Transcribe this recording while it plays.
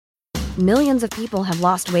Millions of people have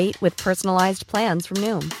lost weight with personalized plans from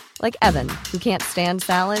Noom. Like Evan, who can't stand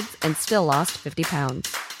salads and still lost 50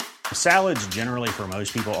 pounds. Salads generally for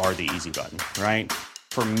most people are the easy button, right?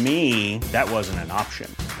 For me, that wasn't an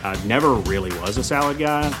option. I never really was a salad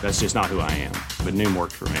guy. That's just not who I am. But Noom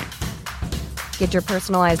worked for me. Get your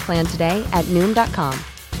personalized plan today at Noom.com.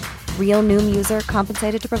 Real Noom user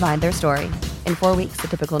compensated to provide their story. In 4 weeks, the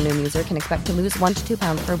typical Noom user can expect to lose 1 to 2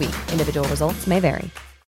 pounds per week. Individual results may vary.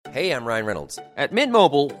 Hey, I'm Ryan Reynolds. At Mint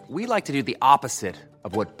Mobile, we like to do the opposite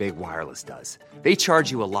of what Big Wireless does. They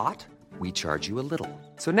charge you a lot, we charge you a little.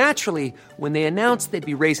 So naturally, when they announced they'd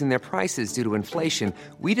be raising their prices due to inflation,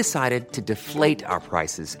 we decided to deflate our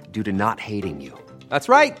prices due to not hating you. That's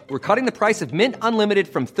right. We're cutting the price of Mint Unlimited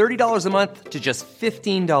from $30 a month to just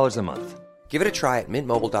 $15 a month. Give it a try at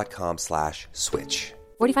mintmobile.com/switch.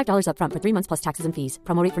 $45 up front for 3 months plus taxes and fees.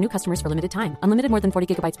 Promo rate for new customers for limited time. Unlimited more than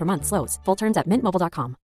 40 gigabytes per month. Slows full terms at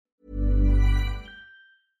mintmobile.com.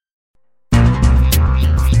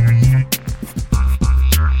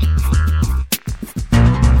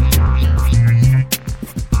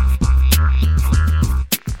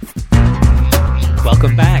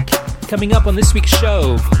 Welcome back. Coming up on this week's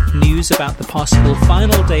show, news about the possible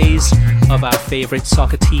final days of our favourite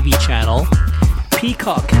soccer TV channel.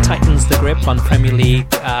 Peacock tightens the grip on Premier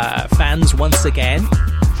League fans once again.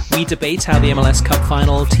 We debate how the MLS Cup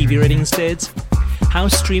final TV ratings did, how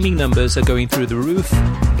streaming numbers are going through the roof,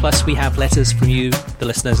 plus we have letters from you, the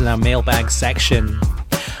listeners, in our mailbag section.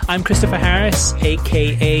 I'm Christopher Harris,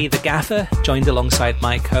 aka The Gaffer, joined alongside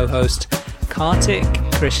my co-host Kartik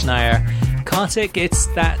Krishnaiyer. Kartik, it's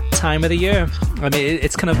that time of the year. I mean,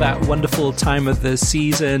 it's kind of that wonderful time of the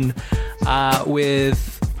season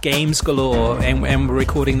with games galore, and we're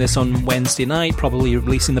recording this on Wednesday night, probably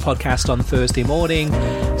releasing the podcast on Thursday morning.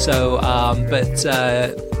 So, but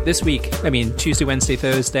this week, I mean, Tuesday, Wednesday,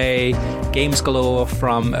 Thursday, games galore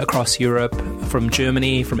from across Europe, from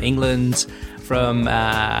Germany, from England, from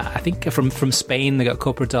I think from Spain. They got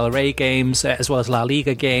Copa del Rey games as well as La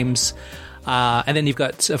Liga games. And then you've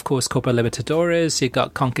got, of course, Copa Libertadores, you've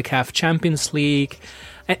got CONCACAF Champions League.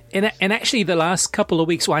 And actually the last couple of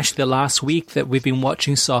weeks, well, actually the last week that we've been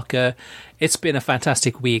watching soccer, it's been a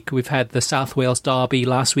fantastic week. We've had the South Wales Derby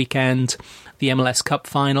last weekend, the MLS Cup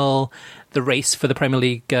final, the race for the Premier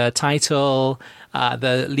League title,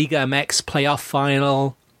 the Liga MX playoff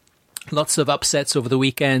final. Lots of upsets over the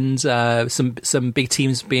weekend. Some big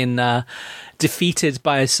teams being defeated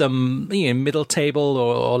by some middle table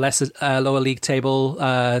or less lower league table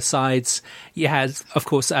sides. You had, of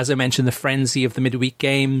course, as I mentioned, the frenzy of the midweek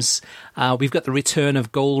games. We've got the return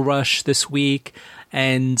of Goal Rush this week,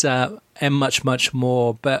 and much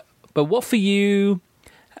more. But what for you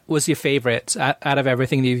was your favourite out of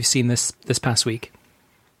everything that you've seen this past week?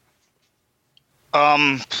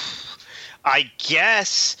 I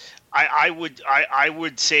guess I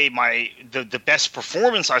would say the best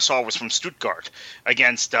performance I saw was from Stuttgart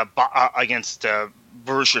against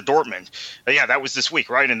Borussia Dortmund. Yeah, that was this week,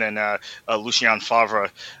 right? And then Lucien Favre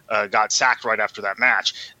got sacked right after that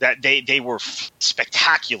match. That they were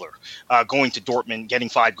spectacular, going to Dortmund, getting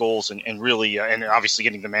 5 goals, and really and obviously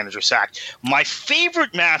getting the manager sacked. My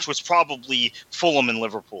favorite match was probably Fulham and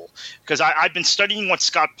Liverpool, because I've been studying what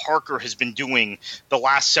Scott Parker has been doing the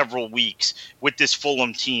last several weeks with this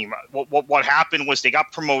Fulham team. What happened was they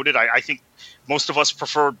got promoted. I think most of us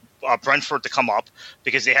preferred Brentford to come up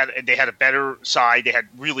because they had a better side. They had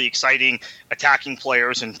really exciting attacking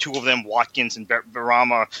players, and 2 of them, Watkins and Barry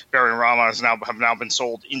Rama, have now been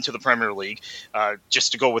sold into the Premier League,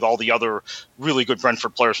 just to go with all the other really good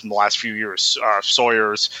Brentford players from the last few years,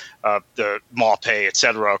 Sawyers, the Maupay,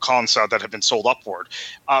 etc., Konsa, that have been sold upward.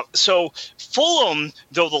 So Fulham,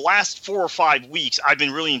 though, the last 4 or 5 weeks, I've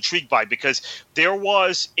been really intrigued by, because there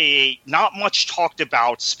was a not much talked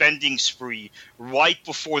about spending spree right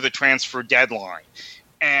before the transfer deadline.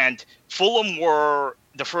 And Fulham were,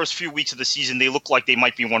 the first few weeks of the season, they looked like they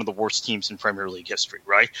might be one of the worst teams in Premier League history,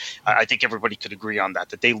 right? I think everybody could agree on that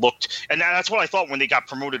they looked, and that's what I thought when they got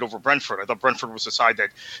promoted over Brentford. I thought Brentford was a side that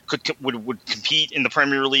would compete in the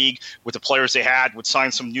Premier League with the players they had, would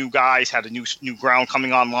sign some new guys, had a new ground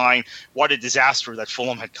coming online. What a disaster that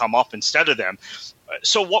Fulham had come up instead of them.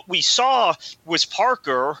 So what we saw was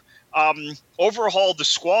Parker overhauled the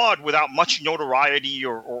squad without much notoriety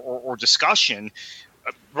or discussion.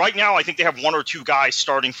 Right now, I think they have 1 or 2 guys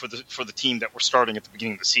starting for the team that were starting at the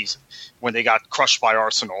beginning of the season when they got crushed by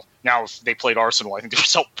Arsenal. Now, if they played Arsenal, I think the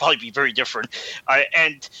result would probably be very different.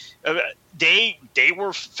 And they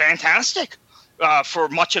were fantastic for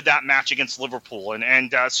much of that match against Liverpool.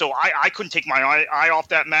 And so I couldn't take my eye off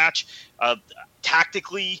that match.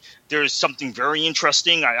 Tactically, there's something very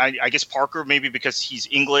interesting. I guess Parker, maybe because he's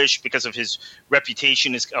English, because of his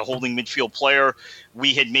reputation as a holding midfield player,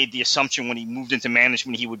 we had made the assumption when he moved into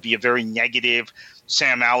management he would be a very negative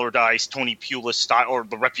Sam Allardyce, Tony Pulis style, or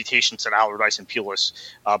the reputations that Allardyce and Pulis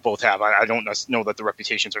both have. I don't know that the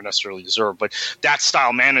reputations are necessarily deserved, but that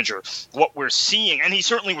style manager, what we're seeing, and he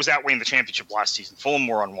certainly was that way in the championship last season. Fulham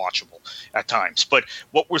were unwatchable at times. But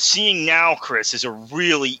what we're seeing now, Chris, is a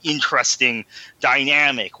really interesting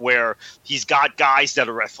dynamic where he's got guys that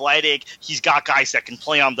are athletic. He's got guys that can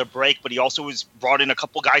play on the break, but he also has brought in a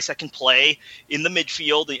couple guys that can play in the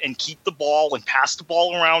midfield and keep the ball and pass the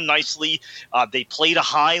ball around nicely. They played a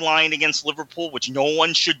high line against Liverpool, which no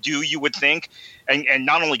one should do, you would think, and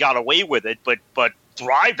not only got away with it, but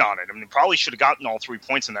thrived on it. I mean, probably should have gotten all 3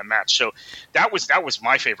 points in that match. So that was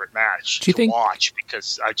my favorite match to watch,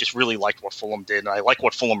 because I just really liked what Fulham did, and I like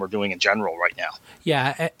what Fulham are doing in general right now.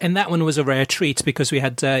 Yeah, and that one was a rare treat because we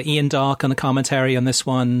had Ian Darke on the commentary on this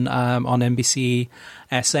one on NBC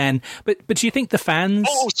SN. But do you think the fans...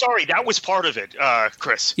 Oh, sorry, that was part of it,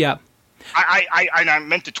 Chris. Yeah. I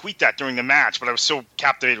meant to tweet that during the match, but I was so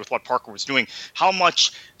captivated with what Parker was doing. How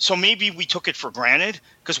much? So maybe we took it for granted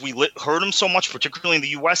because we heard him so much, particularly in the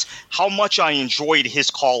U.S. How much I enjoyed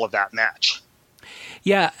his call of that match.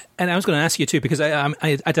 Yeah, and I was going to ask you too, because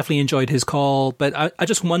I definitely enjoyed his call, but I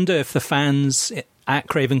just wonder if the fans at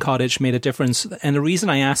Craven Cottage made a difference. And the reason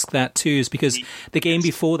I ask that too is because the game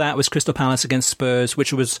before that was Crystal Palace against Spurs,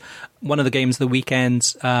 which was one of the games of the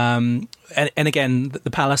weekend. And again,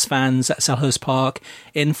 the Palace fans at Selhurst Park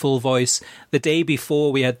in full voice. The day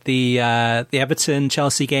before we had the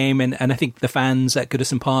Everton-Chelsea game, and I think the fans at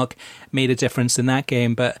Goodison Park made a difference in that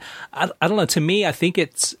game. But I don't know, to me, I think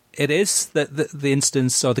it is the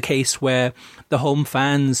instance or the case where the home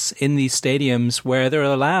fans in these stadiums, where they're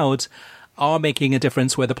allowed, are making a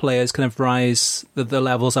difference, where the players kind of rise the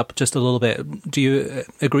levels up just a little bit. Do you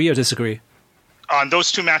agree or disagree? On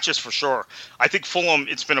those two matches, for sure. I think Fulham,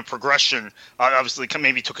 it's been a progression. Obviously,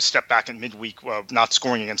 maybe took a step back in midweek, not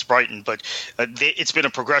scoring against Brighton, but it's been a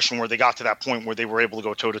progression where they got to that point where they were able to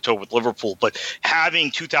go toe-to-toe with Liverpool. But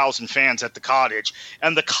having 2,000 fans at the Cottage,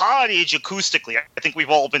 and the Cottage acoustically, I think we've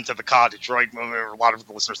all been to the Cottage, right? A lot of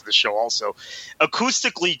the listeners to this show also.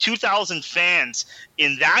 Acoustically, 2,000 fans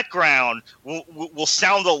in that ground will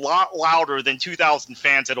sound a lot louder than 2,000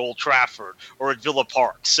 fans at Old Trafford or at Villa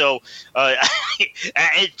Park. So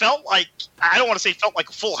it felt like, I don't want to say it felt like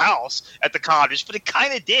a full house at the Cottage, but it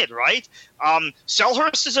kind of did, right?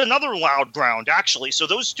 Selhurst is another loud ground, actually. So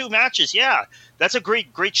those two matches, yeah, that's a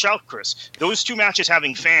great shout, Chris. Those two matches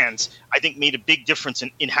having fans, I think, made a big difference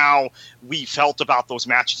in how we felt about those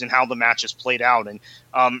matches and how the matches played out. And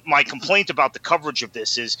my complaint about the coverage of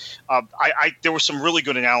this is there was some really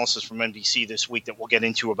good analysis from NBC this week that we'll get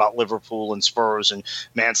into about Liverpool and Spurs and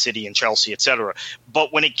Man City and Chelsea, etc.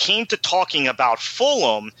 But when it came to talking about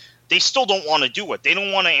Fulham, they still don't want to do it. They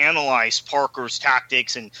don't want to analyze Parker's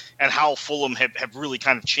tactics and how Fulham have really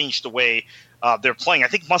kind of changed the way they're playing. I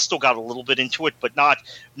think Musto got a little bit into it, but not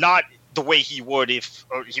the way he would if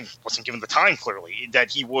he wasn't given the time, clearly, that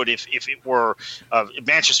he would if it were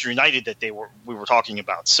Manchester United that we were talking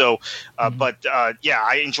about. So, yeah,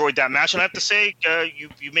 I enjoyed that match. And I have to say,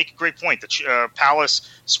 you make a great point. The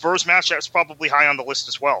Palace-Spurs match, that's probably high on the list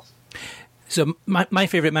as well. So my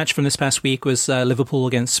favourite match from this past week was Liverpool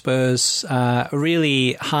against Spurs.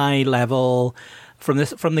 Really high level from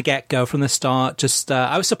the get-go, from the start. Just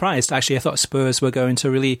I was surprised, actually. I thought Spurs were going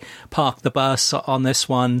to really park the bus on this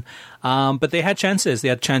one. But they had chances. They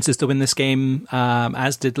had chances to win this game,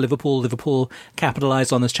 as did Liverpool. Liverpool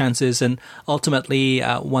capitalised on those chances and ultimately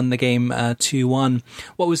won the game 2-1.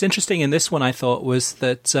 What was interesting in this one, I thought, was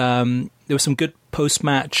that there was some good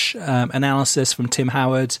post-match analysis from Tim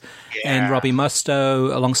Howard and Robbie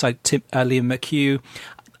Musto alongside Liam McHugh.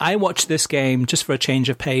 I watched this game just for a change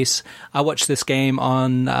of pace. I watched this game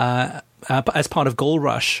on as part of Goal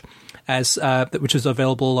Rush, which is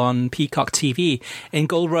available on Peacock TV. In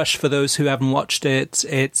Goal Rush, for those who haven't watched it,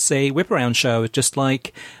 it's a whip-around show, just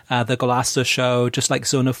like the Golasso show, just like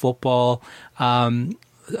Zona Football,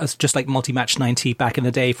 just like Multi-Match 90 back in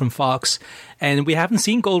the day from Fox. And we haven't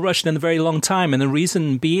seen Goal Rush in a very long time. And the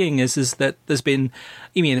reason being is that there's been,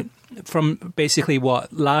 from basically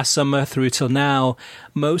last summer through till now,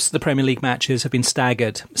 most of the Premier League matches have been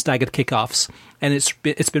staggered kickoffs. And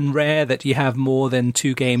it's been rare that you have more than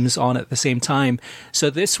two games on at the same time. So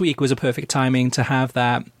this week was a perfect timing to have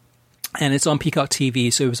that. and it's on Peacock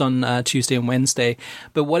TV, so it was on Tuesday and Wednesday.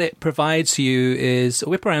 But what it provides you is a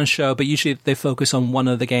whip-around show, but usually they focus on one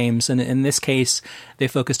of the games. And in this case, they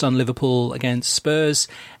focused on Liverpool against Spurs.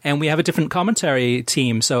 And we have a different commentary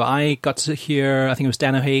team. So I got to hear, I think it was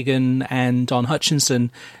Dan O'Hagan and Don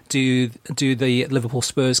Hutchinson do the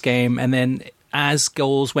Liverpool-Spurs game. And then as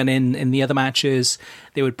goals went in the other matches,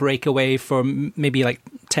 they would break away for maybe like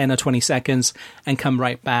 10 or 20 seconds and come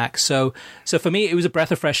right back. So for me, it was a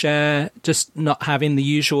breath of fresh air, just not having the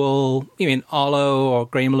usual, Arlo or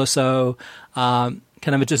Graham Lusso, kind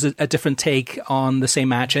of just a different take on the same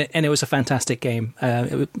match. And it was a fantastic game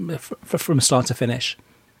from start to finish.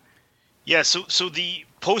 Yeah, so the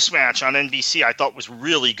post-match on NBC I thought was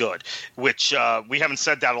really good, which we haven't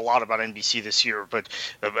said that a lot about NBC this year, but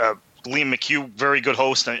Liam McHugh, very good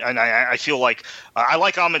host, and I feel like I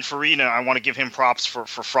like Ahmed Fareed, and I want to give him props for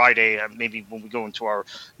Friday. Maybe when we go into our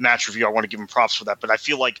match review, I want to give him props for that. But I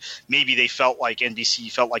feel like maybe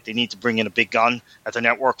NBC felt like they need to bring in a big gun at the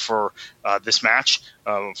network for this match,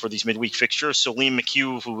 for these midweek fixtures. So Liam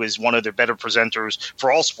McHugh, who is one of the better presenters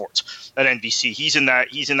for all sports at NBC, he's in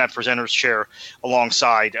that presenter's chair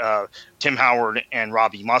alongside Tim Howard and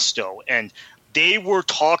Robbie Mustoe, and they were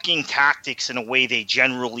talking tactics in a way they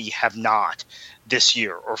generally have not this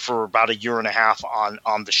year, or for about a year and a half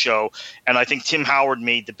on the show. And I think Tim Howard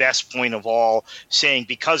made the best point of all, saying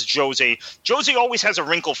because Jose always has a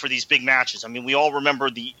wrinkle for these big matches. I mean, we all remember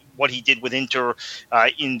what he did with Inter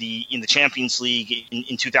in the Champions League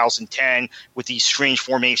in 2010 with these strange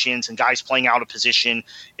formations and guys playing out of position,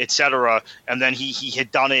 etc. And then he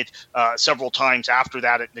had done it several times after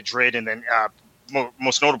that at Madrid, and then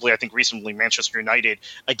most notably, I think recently, Manchester United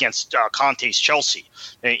against Conte's Chelsea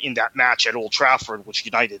in that match at Old Trafford, which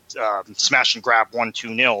United smash and grab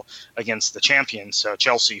 1-2-0 against the champions,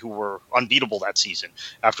 Chelsea, who were unbeatable that season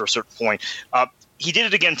after a certain point. He did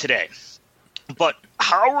it again today. But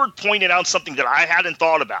Howard pointed out something that I hadn't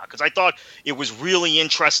thought about, because I thought it was really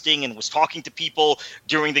interesting, and was talking to people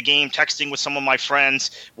during the game, texting with some of my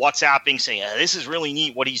friends, WhatsApping, saying, this is really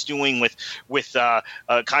neat what he's doing with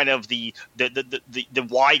kind of the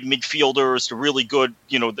wide midfielders, the really good,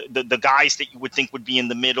 the guys that you would think would be in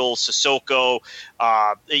the middle, Sissoko,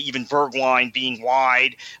 even Bergwijn being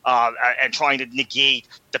wide, and trying to negate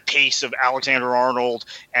the pace of Alexander-Arnold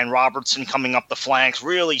and Robertson coming up the flanks.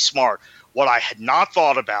 Really smart. What I had not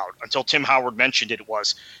thought about until Tim Howard mentioned it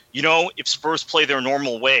was, if Spurs play their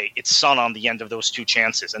normal way, it's Son on the end of those two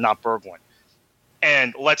chances and not Bergwijn.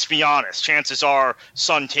 And let's be honest, chances are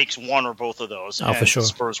Son takes one or both of those, and for sure.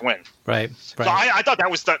 Spurs win. Right. So I thought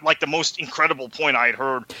that was the most incredible point I had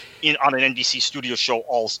heard on an NBC studio show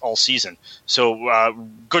all season. So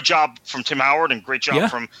good job from Tim Howard, and great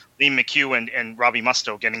job from Liam McHugh and Robbie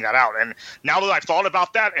Mustoe getting that out. And now that I've thought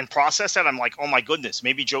about that and processed that, I'm like, oh my goodness,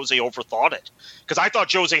 maybe Jose overthought it. Because I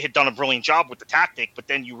thought Jose had done a brilliant job with the tactic, but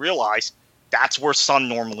then you realize that's where Son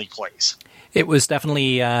normally plays. It was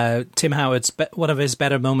definitely Tim Howard's one of his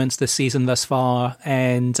better moments this season thus far,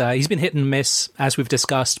 and he's been hit and miss, as we've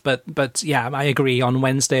discussed. But yeah, I agree. On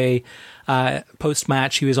Wednesday, post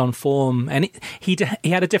match, he was on form, and he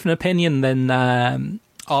had a different opinion than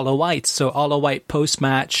Arlo White. So Arlo White post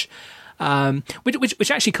match,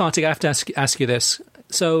 which actually, Kartik, I have to ask you this.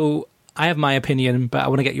 So I have my opinion, but I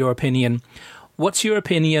want to get your opinion. What's your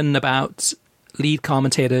opinion about lead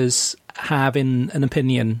commentators having an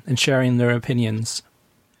opinion and sharing their opinions?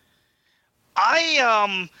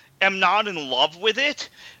 I am not in love with it,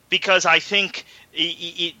 because I think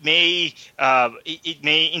it may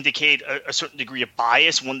indicate a certain degree of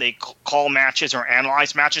bias when they call matches or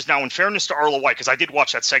analyze matches. Now, in fairness to Arlo White, because I did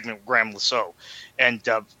watch that segment with Graham Lusso and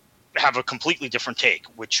have a completely different take,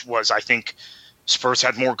 which was, I think Spurs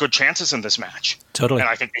had more good chances in this match. Totally. And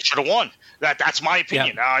I think they should have won. That's my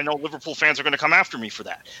opinion. Yeah. Now, I know Liverpool fans are going to come after me for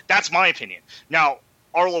that. That's my opinion. Now,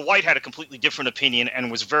 Arlo White had a completely different opinion and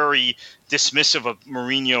was very dismissive of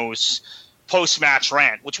Mourinho's post-match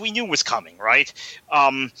rant, which we knew was coming, right?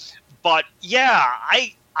 But yeah,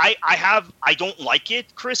 I don't like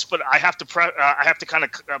it, Chris, but I have to kind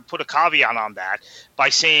of put a caveat on that by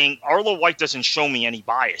saying Arlo White doesn't show me any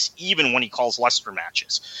bias, even when he calls Leicester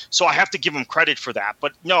matches. So I have to give him credit for that.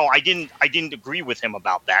 But no, I didn't agree with him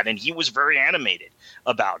about that, and he was very animated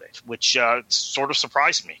about it, which sort of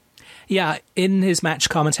surprised me. Yeah, in his match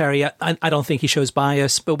commentary, I don't think he shows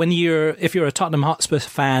bias. But if you're a Tottenham Hotspur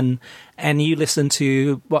fan and you listen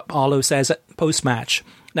to what Arlo says at post-match,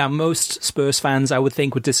 Now, most Spurs fans, I would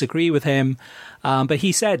think, would disagree with him. But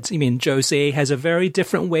he said, Jose has a very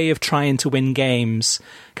different way of trying to win games,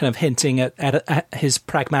 kind of hinting at his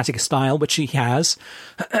pragmatic style, which he has.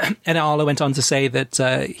 And Arlo went on to say that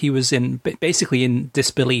he was basically in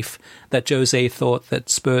disbelief that Jose thought that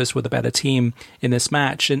Spurs were the better team in this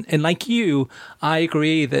match. And like you, I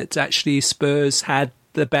agree that actually Spurs had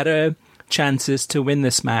the better chances to win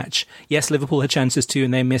this match. Yes, Liverpool had chances too,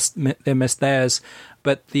 and they missed theirs.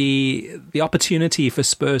 But the opportunity for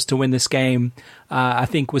Spurs to win this game, I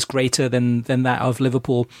think, was greater than that of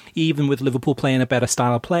Liverpool. Even with Liverpool playing a better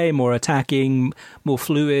style of play, more attacking, more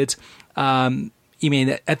fluid. At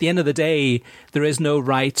the end of the day, there is no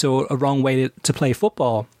right or a wrong way to play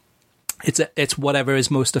football. It's whatever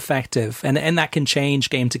is most effective, and that can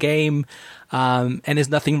change game to game. And there's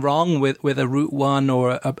nothing wrong with a route one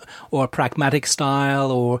or a pragmatic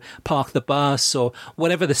style or park the bus or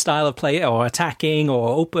whatever the style of play, or attacking or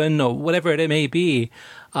open or whatever it may be.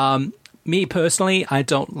 Me personally, I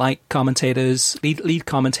don't like lead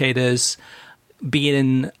commentators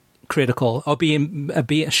being critical or being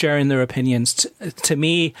sharing their opinions. To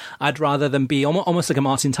me, I'd rather them be almost like a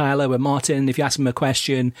Martin Tyler, where Martin, if you ask him a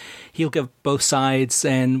question, he'll give both sides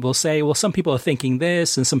and will say, well, some people are thinking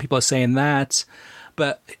this and some people are saying that,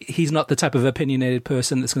 but he's not the type of opinionated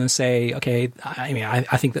person that's going to say, okay,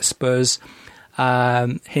 I think that Spurs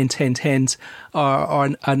hint, hint, hint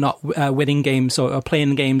are not winning games or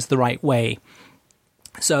playing games the right way.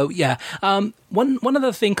 So, yeah. One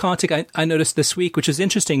other thing, Kartik, I noticed this week, which was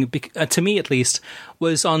interesting, to me at least,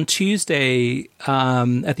 was on Tuesday,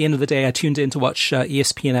 at the end of the day, I tuned in to watch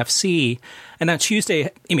ESPN FC. And on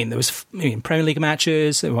Tuesday, there was Premier League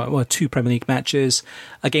matches, well, 2 Premier League matches,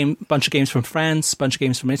 bunch of games from France, bunch of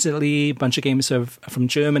games from Italy, bunch of games from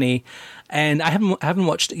Germany. And I haven't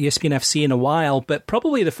watched ESPN FC in a while, but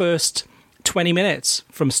probably the first 20 minutes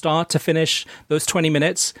from start to finish, those 20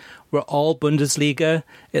 minutes were all Bundesliga.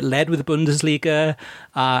 It led with Bundesliga.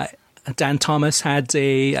 Dan Thomas had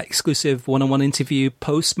a exclusive one-on-one interview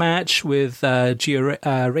post-match with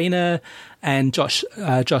Gio Reyna and Josh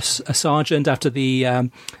Sargent after the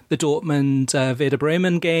Dortmund Werder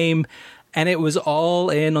Bremen game. And it was all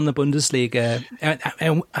in on the Bundesliga.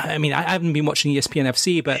 And I haven't been watching ESPN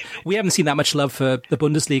FC, but we haven't seen that much love for the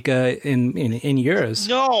Bundesliga in years.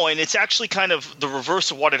 No, and it's actually kind of the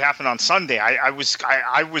reverse of what had happened on Sunday. I was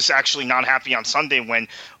actually not happy on Sunday when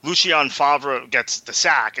Lucien Favre gets the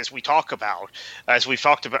sack, as I talked about at the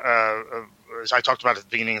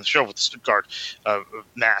beginning of the show with the Stuttgart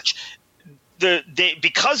match.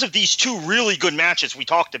 Because of these 2 really good matches we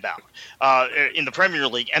talked about in the Premier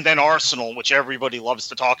League, and then Arsenal, which everybody loves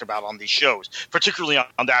to talk about on these shows, particularly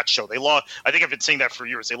on that show. They love. I think I've been saying that for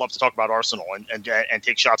years. They love to talk about Arsenal and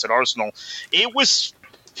take shots at Arsenal. It was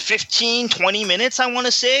 15, 20 minutes, I want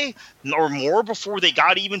to say, or more before they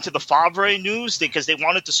got even to the Favre news, because they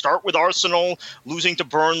wanted to start with Arsenal losing to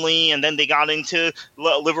Burnley, and then they got into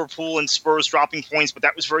Liverpool and Spurs dropping points, but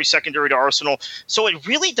that was very secondary to Arsenal. So it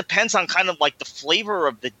really depends on kind of like the flavor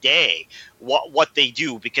of the day, what they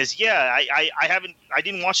do, because I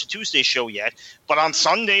didn't watch the Tuesday show yet, but on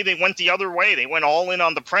Sunday they went the other way. They went all in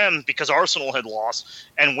on the Prem because Arsenal had lost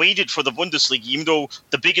and waited for the Bundesliga, even though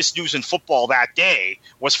the biggest news in football that day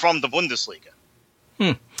was from the Bundesliga.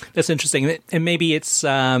 That's interesting. And maybe it's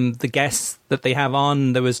the guests that they have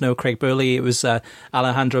on. There was no Craig Burley. It was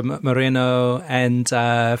Alejandro Moreno and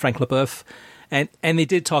Frank Leboeuf. And they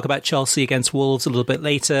did talk about Chelsea against Wolves a little bit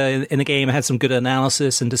later in the game. I had some good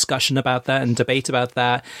analysis and discussion about that and debate about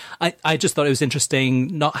that. I just thought it was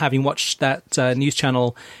interesting, not having watched that news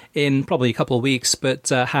channel in probably a couple of weeks, but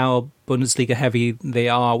how Bundesliga heavy they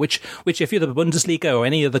are, which if you're the Bundesliga or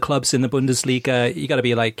any of the clubs in the Bundesliga, you got to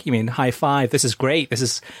be like, high five. This is great. This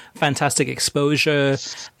is fantastic exposure.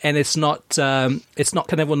 And it's not kind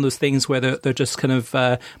of one of those things where they're just kind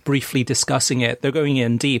of briefly discussing it. They're going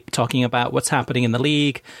in deep, talking about what's happening in the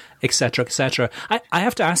league, etc., etc. I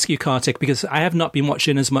have to ask you, Kartik, because I have not been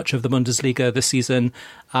watching as much of the Bundesliga this season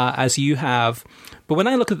as you have. But when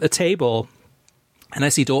I look at the table, and I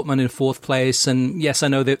see Dortmund in 4th place, and yes, I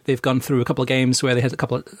know that they've gone through a couple of games where they had a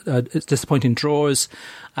couple of disappointing draws.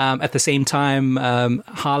 At the same time,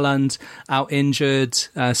 Haaland out injured,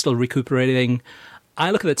 still recuperating.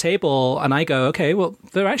 I look at the table and I go, okay, well,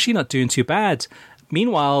 they're actually not doing too bad.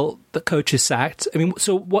 Meanwhile, the coach is sacked.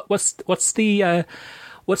 So what's the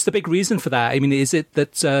big reason for that? Is it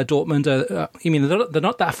that Dortmund they're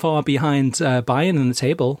not that far behind Bayern in the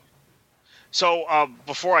table? So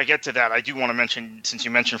before I get to that, I do want to mention, since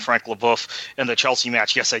you mentioned Frank Leboeuf in the Chelsea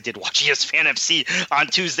match, yes, I did watch ESPN FC on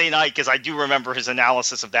Tuesday night because I do remember his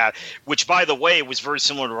analysis of that, which, by the way, was very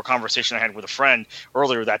similar to a conversation I had with a friend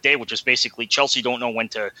earlier that day, which is basically Chelsea don't know when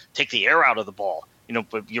to take the air out of the ball.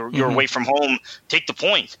 But you're away from home. Take the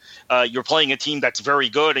point. You're playing a team that's very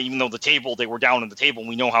good, even though they were down in the table.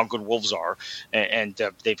 We know how good Wolves are, and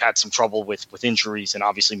they've had some trouble with injuries. And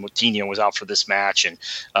obviously, Moutinho was out for this match, and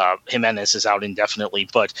Jimenez is out indefinitely.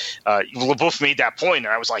 But Leboeuf made that point,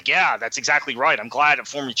 and I was like, yeah, that's exactly right. I'm glad a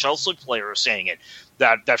former Chelsea player is saying it.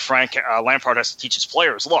 That Frank Lampard has to teach his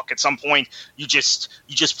players. Look, at some point, you just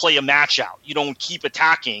play a match out. You don't keep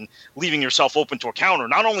attacking, leaving yourself open to a counter.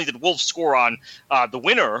 Not only did Wolves score on the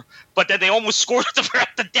winner, but then they almost scored at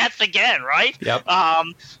the death again, right? Yep.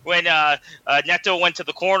 When Neto went to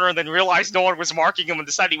the corner and then realized no one was marking him and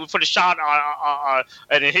decided he would put a shot on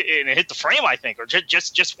and it hit the frame, I think, or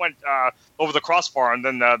just went over the crossbar, and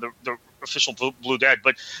then the official blew dead.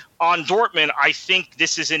 But on Dortmund, I think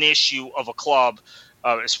this is an issue of a club.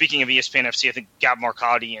 Speaking of ESPN FC, I think Gab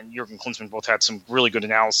Marcotti and Jurgen Klinsmann both had some really good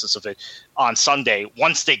analysis of it on Sunday.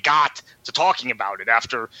 Once they got to talking about it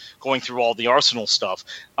after going through all the Arsenal stuff,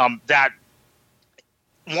 that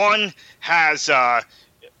one has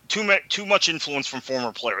too much influence from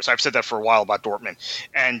former players. I've said that for a while about Dortmund.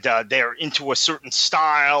 And they're into a certain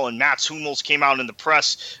style, and Mats Hummels came out in the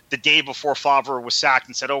press the day before Favre was sacked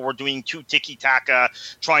and said, we're doing too tiki-taka,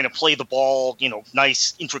 trying to play the ball,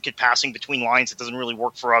 nice, intricate passing between lines. It doesn't really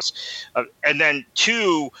work for us. And then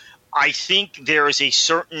two, I think there is a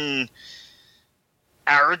certain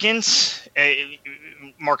arrogance.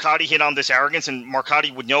 Marcotti hit on this arrogance, and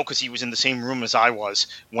Marcotti would know because he was in the same room as I was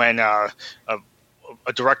when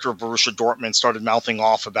a director of Borussia Dortmund started mouthing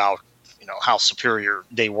off about how superior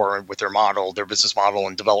they were with their business model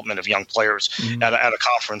and development of young players at a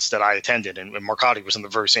conference that I attended, and Marcotti was in the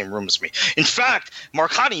very same room as me. In fact,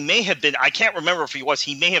 Marcotti may have been, I can't remember if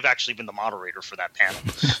he may have actually been the moderator for that panel.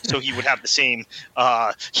 So he would have the same,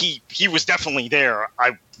 he was definitely there.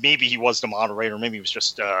 Maybe he was the moderator, maybe he was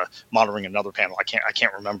just monitoring another panel. I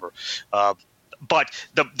can't remember. But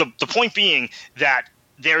the point being that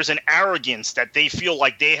there's an arrogance that they feel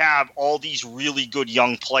like they have all these really good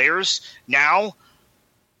young players now,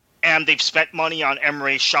 and they've spent money on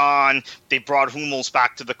Emre Can. They brought Hummels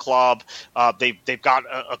back to the club. They've got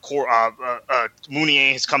a core.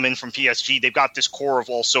 Meunier has come in from PSG. They've got this core of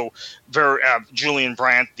also Julian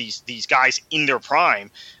Brandt, these guys in their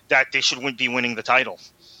prime, that they should be winning the title.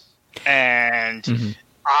 And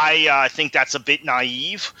I think that's a bit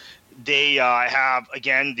naive. They have,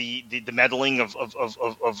 again, the meddling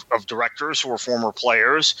of directors who are former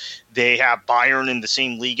players. They have Bayern in the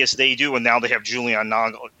same league as they do, and now they have Julian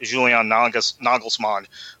Nagelsmann,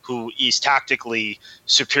 who is tactically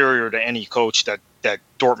superior to any coach that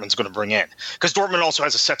Dortmund's going to bring in. Because Dortmund also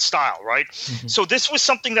has a set style, right? So this was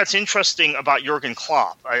something that's interesting about Jurgen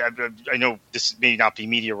Klopp. I know this may not be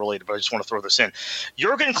media related, but I just want to throw this in.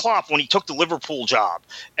 Jurgen Klopp, when he took the Liverpool job,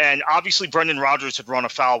 and obviously Brendan Rodgers had run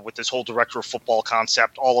afoul with this whole director of football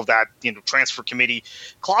concept, all of that, transfer committee.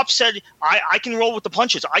 Klopp said, I can roll with the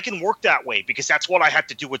punches. I can work that way because that's what I had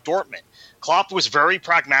to do with Dortmund. Klopp was very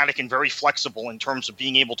pragmatic and very flexible in terms of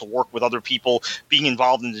being able to work with other people, being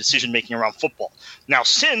involved in the decision-making around football. Now,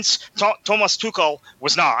 since Thomas Tuchel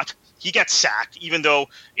was not, he gets sacked, even though,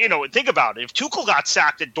 think about it. If Tuchel got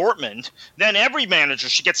sacked at Dortmund, then every manager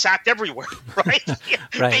should get sacked everywhere, right?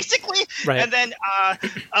 Right. Basically. Right. And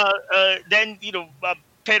then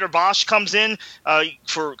Peter Bosch comes in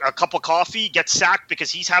for a cup of coffee, gets sacked because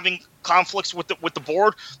he's having conflicts with the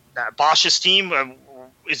board. Bosch's team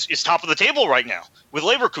is top of the table right now with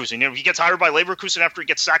Leverkusen. He gets hired by Leverkusen after he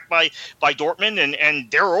gets sacked by Dortmund,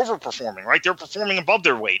 and they're overperforming, right? They're performing above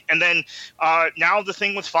their weight. And then now the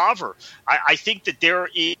thing with Favre. I think that there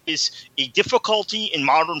is a difficulty in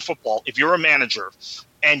modern football if you're a manager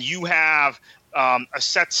and you have a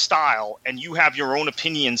set style and you have your own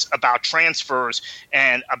opinions about transfers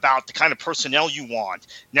and about the kind of personnel you want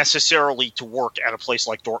necessarily to work at a place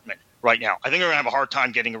like Dortmund right now. I think we're going to have a hard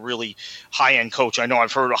time getting a really high-end coach. I know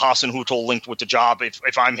I've heard Hassan Hutel linked with the job.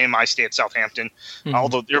 If I'm him, I stay at Southampton,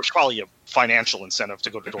 although there's probably a financial incentive to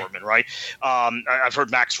go to Dortmund, right? I've heard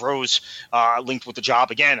Max Rose linked with the job.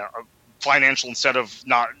 Again, a financial incentive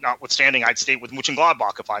notwithstanding, I'd stay with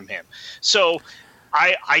Mönchengladbach if I'm him. So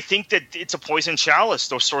I think that it's a poison chalice,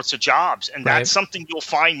 those sorts of jobs. And that's something you'll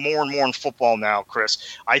find more and more in football now, Chris.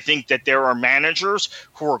 I think that there are managers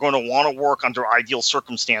who are going to want to work under ideal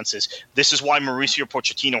circumstances. This is why Mauricio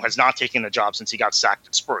Pochettino has not taken a job since he got sacked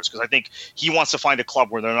at Spurs, because I think he wants to find a club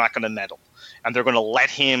where they're not going to meddle. and they're going to let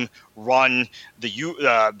him run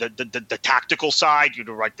the tactical side,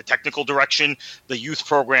 right, the technical direction, the youth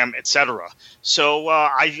program, etc. So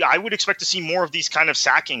I would expect to see more of these kind of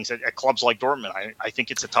sackings at clubs like Dortmund. I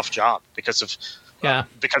think it's a tough job because of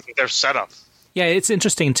their setup. Yeah, it's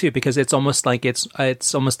interesting too because it's almost like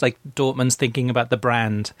Dortmund's thinking about the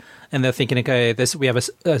brand, and they're thinking, okay, we have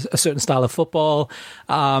a certain style of football,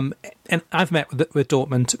 and I've met with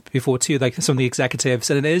Dortmund before too, like some of the executives,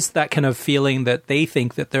 and it is that kind of feeling that they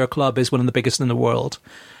think that their club is one of the biggest in the world,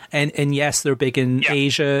 and yes, they're big in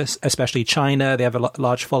Asia, especially China. They have a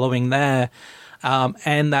large following there.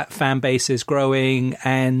 And that fan base is growing,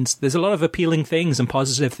 and there's a lot of appealing things and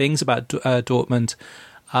positive things about Dortmund.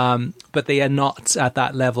 But they are not at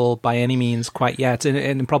that level by any means quite yet,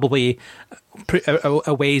 and probably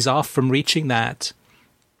a ways off from reaching that.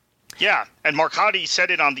 Yeah, and Marcotti said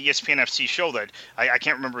it on the ESPN FC show that I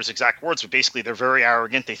can't remember his exact words, but basically they're very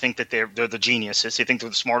arrogant. They think that they're the geniuses. They think they're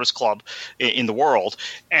the smartest club in the world,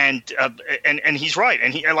 and he's right.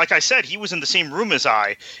 And he, like I said, he was in the same room as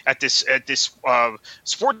I at this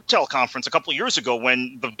Sportel conference a couple of years ago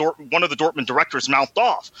when one of the Dortmund directors mouthed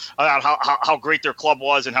off about how great their club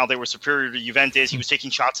was and how they were superior to Juventus. He was taking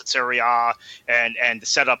shots at Serie A and the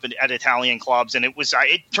setup at Italian clubs, and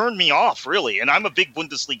it turned me off really. And I'm a big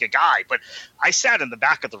Bundesliga guy. But I sat in the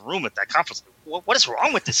back of the room at that conference. What is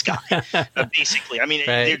wrong with this guy? Basically, I mean,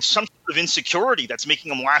 there's some sort of insecurity that's making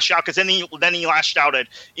him lash out. Because then he lashed out at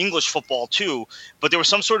English football too. But there was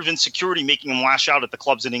some sort of insecurity making him lash out at the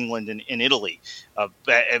clubs in England and in Italy,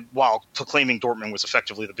 while proclaiming Dortmund was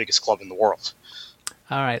effectively the biggest club in the world.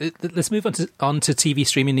 All right, let's move on to TV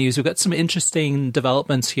streaming news. We've got some interesting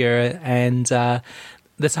developments here, and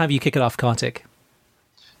let's have you kick it off, Kartik.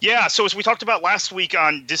 Yeah, so as we talked about last week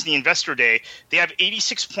on Disney Investor Day, they have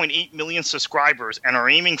 86.8 million subscribers and are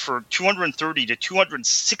aiming for 230 to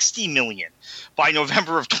 260 million by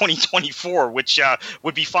November of 2024, which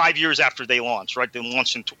would be 5 years after they launched, right? They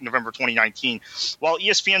launched in November 2019. While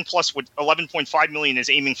ESPN Plus with 11.5 million is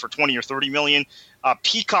aiming for 20 or 30 million,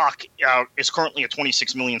 Peacock is currently at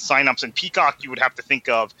 26 million signups, and Peacock you would have to think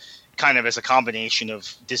of kind of as a combination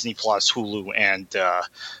of Disney Plus, Hulu, and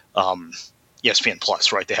ESPN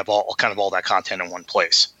Plus, right? They have all that content in one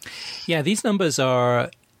place. Yeah, these numbers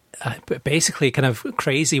are basically kind of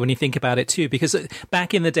crazy when you think about it too, because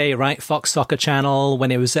back in the day, right, Fox Soccer Channel,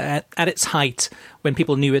 when it was at its height, when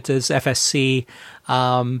people knew it as FSC,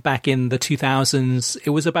 back in the 2000s,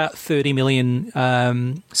 it was about 30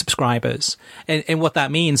 million subscribers. And what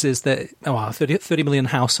that means is that 30 million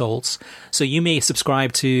households. So you may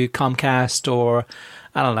subscribe to Comcast or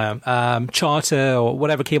I don't know, Charter or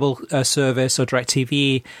whatever cable service or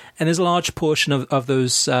DirecTV, and there's a large portion of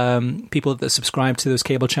those people that subscribe to those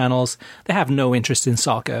cable channels. They have no interest in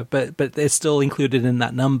soccer, but they're still included in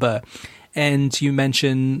that number. And you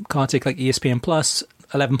mentioned, Kartik, like ESPN Plus,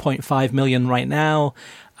 11.5 million right now,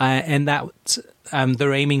 and that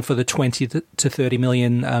they're aiming for the 20 to 30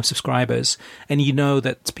 million subscribers. And you know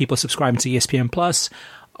that people subscribing to ESPN Plus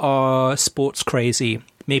are sports crazy.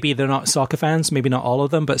 Maybe they're not soccer fans, maybe not all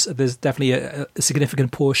of them, but there's definitely a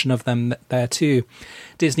significant portion of them there too.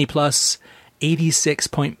 Disney Plus,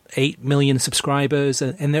 86.8 million subscribers,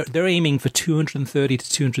 and they're aiming for 230 to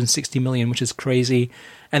 260 million, which is crazy.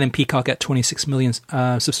 And then Peacock at 26 million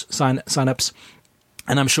signups.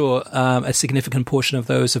 And I'm sure a significant portion of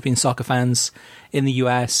those have been soccer fans in the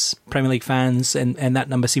US, Premier League fans, and that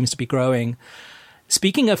number seems to be growing.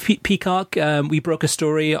 Speaking of Peacock, we broke a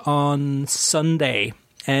story on Sunday.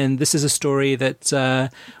 And this is a story that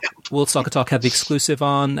World Soccer Talk had the exclusive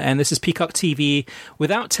on. And this is Peacock TV.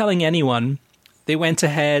 Without telling anyone, they went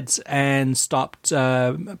ahead and stopped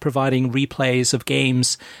providing replays of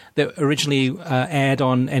games that originally aired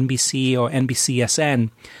on NBC or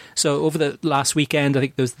NBCSN. So over the last weekend, I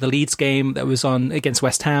think there was the Leeds game that was on against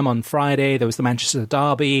West Ham on Friday. There was the Manchester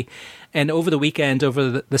Derby. And over the weekend,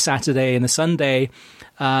 over the Saturday and the Sunday,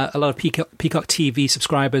 a lot of Peacock TV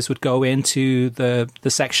subscribers would go into the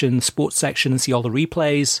sports section and see all the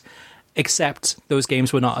replays, except those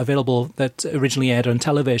games were not available that originally aired on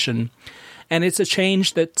television. And it's a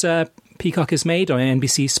change that Peacock has made, or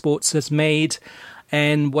NBC Sports has made.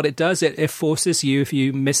 And what it does, it forces you, if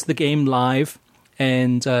you miss the game live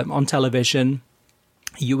and on television,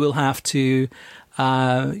 you will have to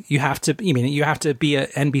you have to be an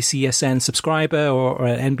NBCSN subscriber or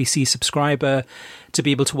an NBC subscriber to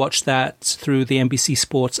be able to watch that through the NBC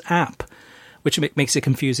Sports app, which makes it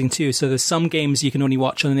confusing too. So there's some games you can only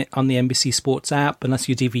watch on the NBC Sports app unless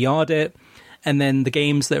you DVR'd it. And then the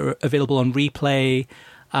games that are available on replay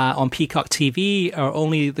on Peacock TV are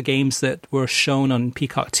only the games that were shown on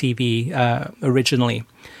Peacock TV originally.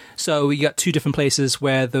 So you got two different places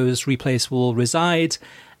where those replays will reside.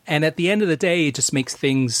 And at the end of the day, it just makes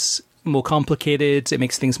things more complicated. It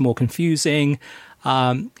makes things more confusing.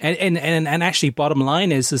 And actually, bottom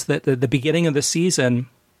line is that at the beginning of the season,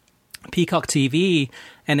 Peacock TV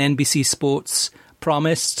and NBC Sports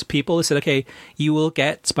promised people, they said, okay, you will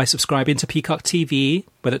get, by subscribing to Peacock TV,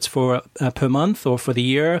 whether it's for per month or for the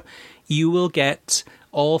year, you will get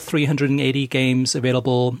all 380 games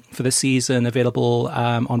available for the season, available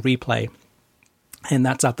on replay. And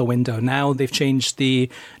that's out the window. Now they've changed the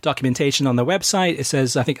documentation on their website. It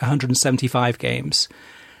says, I think, 175 games.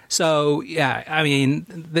 So, yeah, I mean,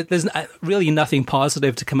 there's really nothing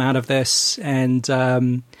positive to come out of this. And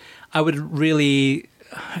I would really,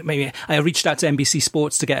 maybe I reached out to NBC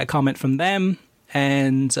Sports to get a comment from them.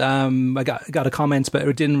 And I got a comment, but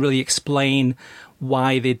it didn't really explain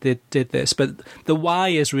why they did this. But the why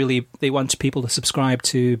is really they want people to subscribe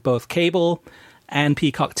to both cable and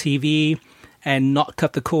Peacock TV and not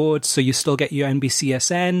cut the cord, so you still get your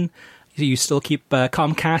NBCSN. You still keep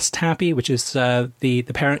Comcast happy, which is the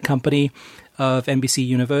parent company of NBC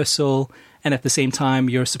Universal. And at the same time,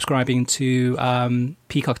 you're subscribing to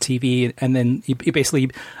Peacock TV, and then you're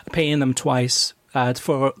basically paying them twice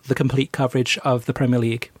for the complete coverage of the Premier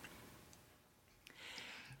League.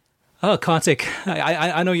 Oh, Kartik,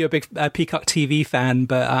 I know you're a big Peacock TV fan,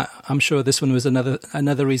 but I'm sure this one was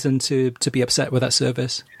another reason to be upset with that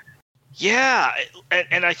service. Yeah,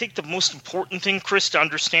 and I think the most important thing, Chris, to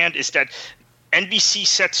understand is that NBC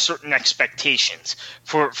sets certain expectations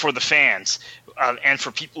for the fans and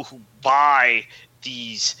for people who buy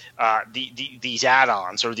these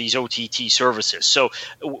add-ons or these OTT services. So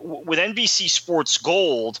with NBC Sports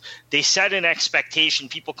Gold, they set an expectation.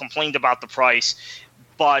 People complained about the price,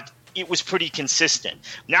 but it was pretty consistent.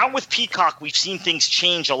 Now with Peacock, we've seen things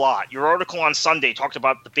change a lot. Your article on Sunday talked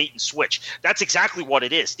about the bait and switch. That's exactly what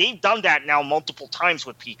it is. They've done that now multiple times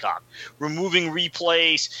with Peacock, removing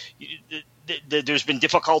replays. There's been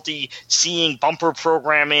difficulty seeing bumper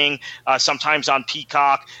programming sometimes on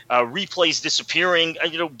Peacock, replays disappearing,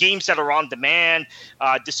 games that are on demand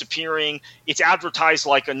disappearing. It's advertised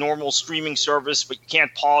like a normal streaming service, but you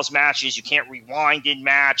can't pause matches. You can't rewind in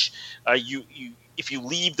match. If you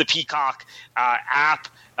leave the Peacock app,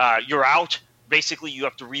 you're out. Basically, you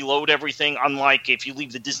have to reload everything. Unlike if you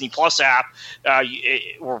leave the Disney Plus app,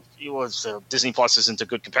 Disney Plus isn't a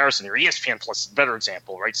good comparison here. ESPN Plus is a better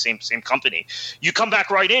example, right? Same company. You come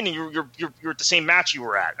back right in, and you're at the same match you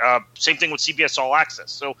were at. Same thing with CBS All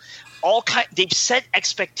Access. So they've set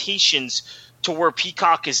expectations to where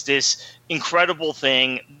Peacock is this incredible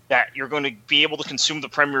thing that you're going to be able to consume the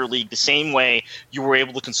Premier League the same way you were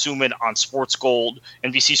able to consume it on Sports Gold,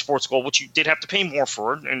 NBC Sports Gold, which you did have to pay more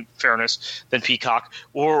for, in fairness, than Peacock,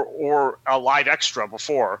 or a Live Extra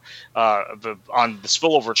before on the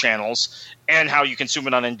spillover channels, and how you consume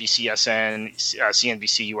it on NBCSN,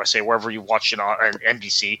 CNBC, USA, wherever you watch it on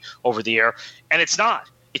NBC over the air. And it's not.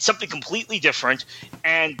 It's something completely different,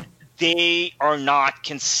 and they are not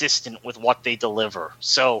consistent with what they deliver.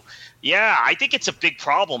 So, yeah, I think it's a big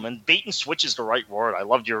problem, and bait and switch is the right word. I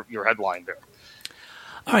loved your headline there.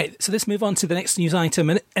 All right, so let's move on to the next news item,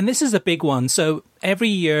 and this is a big one. So every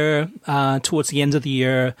year, towards the end of the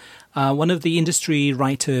year, one of the industry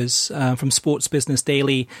writers from Sports Business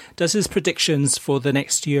Daily does his predictions for the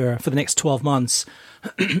next year, for the next 12 months.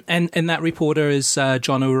 and that reporter is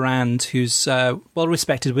John O'Rand, who's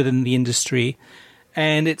well-respected within the industry.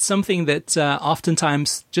 And it's something that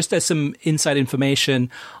oftentimes, just as some inside information,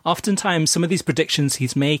 oftentimes some of these predictions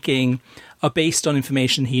he's making are based on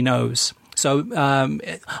information he knows. So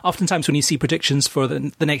oftentimes when you see predictions for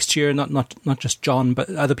the next year, not just John, but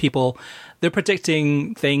other people, they're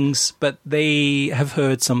predicting things, but they have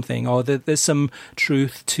heard something, or there's some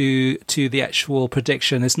truth to the actual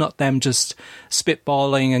prediction. It's not them just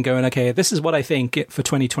spitballing and going, okay, this is what I think for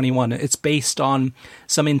 2021. It's based on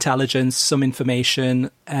some intelligence, some information,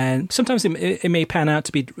 and sometimes it may pan out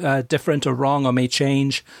to be different or wrong or may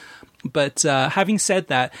change. But having said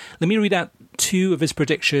that, let me read out two of his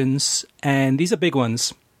predictions, and these are big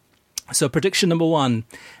ones. So prediction number one,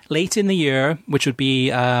 late in the year, which would be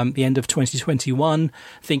the end of 2021,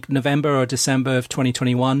 think November or December of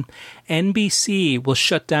 2021, NBC will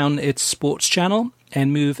shut down its sports channel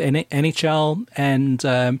and move NHL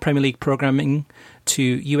and Premier League programming to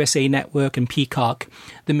USA Network and Peacock.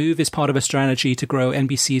 The move is part of a strategy to grow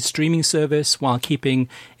NBC's streaming service while keeping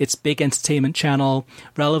its big entertainment channel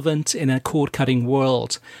relevant in a cord-cutting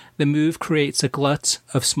world. The move creates a glut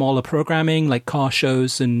of smaller programming like car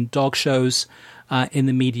shows and dog shows in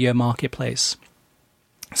the media marketplace.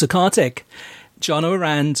 So, Kartik, John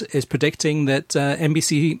Ourand is predicting that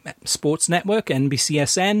NBC Sports Network,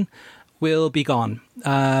 NBCSN, will be gone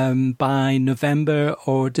by November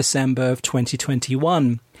or December of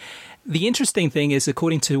 2021. The interesting thing is,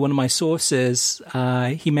 according to one of my sources,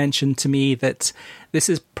 he mentioned to me that this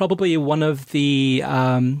is probably one of the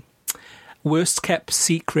worst kept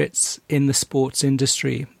secrets in the sports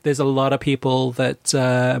industry. There's a lot of people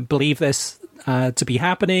that believe this to be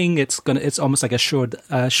happening. It's almost like a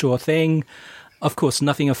sure thing. Of course,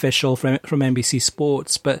 nothing official from NBC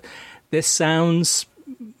Sports, but this sounds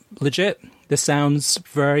legit. This sounds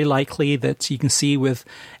very likely that you can see with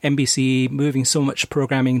NBC moving so much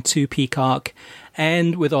programming to Peacock,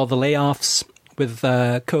 and with all the layoffs, with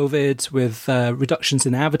COVID, with reductions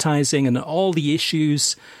in advertising and all the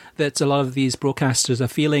issues that a lot of these broadcasters are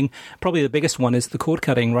feeling. Probably the biggest one is the cord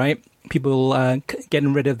cutting, right? People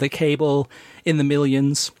getting rid of the cable in the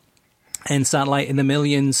millions and satellite in the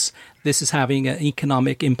millions. This is having an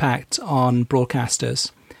economic impact on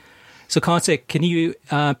broadcasters. So, Kartik, can you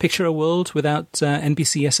picture a world without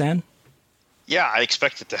NBCSN? Yeah, I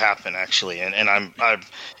expect it to happen, actually. And I'm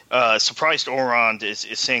surprised Ourand is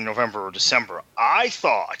saying November or December. I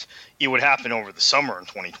thought it would happen over the summer in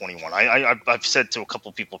 2021. I've said to a couple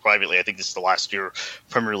of people privately, I think this is the last year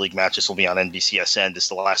Premier League matches will be on NBCSN. This is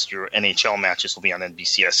the last year NHL matches will be on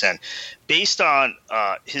NBCSN. Based on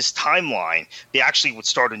his timeline, they actually would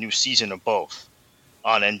start a new season of both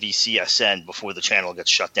on NBCSN before the channel gets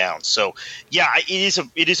shut down. So, yeah, it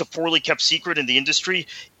is a poorly kept secret in the industry.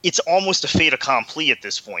 It's almost a fait accompli at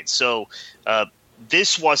this point. So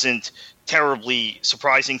this wasn't terribly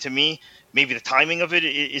surprising to me. Maybe the timing of it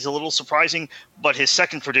is a little surprising, but his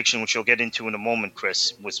second prediction, which you'll get into in a moment,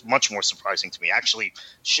 Chris, was much more surprising to me. Actually,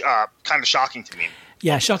 kind of shocking to me.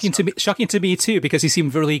 Yeah, shocking to me too, because he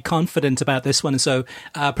seemed really confident about this one. So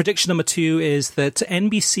prediction number 2 is that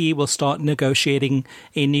NBC will start negotiating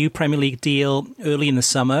a new Premier League deal early in the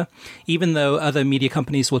summer. Even though other media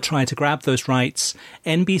companies will try to grab those rights,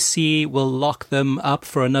 NBC will lock them up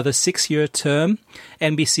for another 6-year term.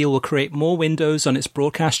 NBC will create more windows on its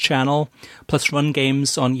broadcast channel, plus run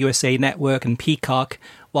games on USA Network and Peacock,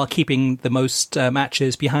 while keeping the most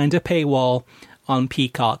matches behind a paywall on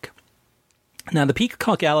Peacock. Now, the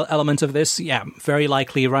Peacock element of this, yeah, very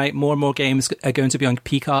likely, right? More and more games are going to be on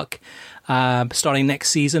Peacock starting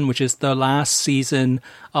next season, which is the last season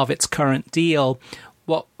of its current deal.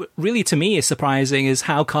 What really, to me, is surprising is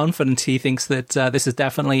how confident he thinks that this is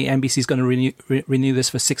definitely NBC's going to renew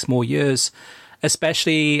this for 6 more years,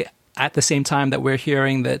 especially at the same time that we're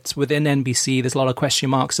hearing that within NBC, there's a lot of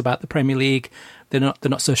question marks about the Premier League. They're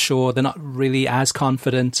not so sure. They're not really as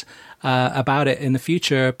confident about it in the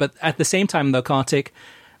future. But at the same time, though, Kartik,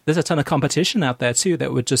 there's a ton of competition out there too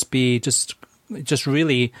that would just be just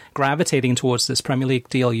really gravitating towards this Premier League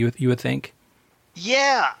deal. You would think.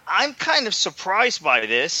 Yeah, I'm kind of surprised by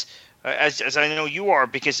this, as I know you are,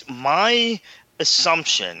 because my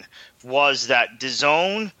assumption was that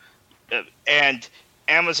DAZN and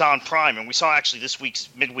Amazon Prime, and we saw actually this week's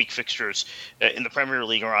midweek fixtures in the Premier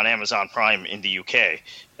League are on Amazon Prime in the UK.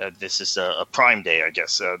 This is a Prime Day, I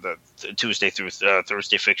guess, the Tuesday through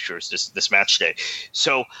Thursday fixtures, this match day.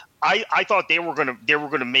 So I thought they were going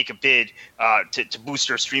to make a bid to boost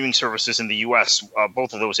their streaming services in the US.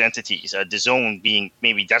 Both of those entities, DAZN being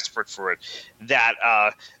maybe desperate for it, that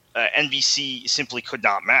NBC simply could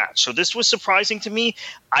not match. So this was surprising to me.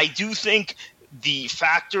 I do think the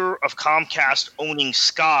factor of Comcast owning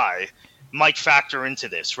Sky might factor into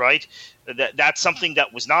this, right? That's something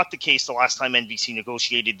that was not the case the last time NBC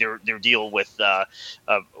negotiated their deal with the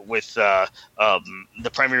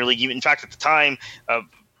Premier League. In fact, at the time,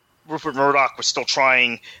 Rupert Murdoch was still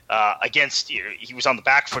trying he was on the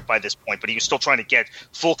back foot by this point, but he was still trying to get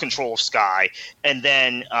full control of Sky. And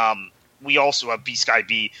then we also have Sky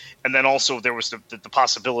B, and then also there was the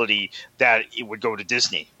possibility that it would go to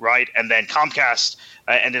Disney, right? And then Comcast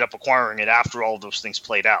ended up acquiring it after all of those things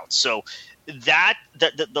played out. So that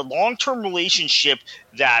the long-term relationship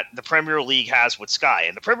that the Premier League has with Sky,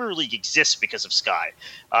 and the Premier League exists because of Sky.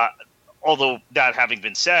 Although that having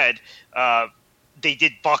been said, they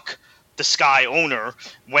did buck the Sky owner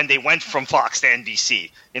when they went from Fox to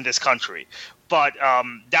NBC in this country. But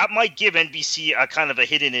that might give NBC a kind of a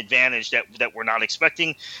hidden advantage that we're not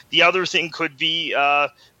expecting. The other thing could be that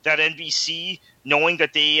NBC, knowing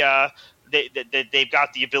that they've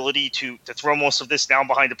got the ability to throw most of this down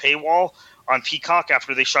behind a paywall on Peacock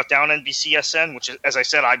after they shut down NBCSN, which, as I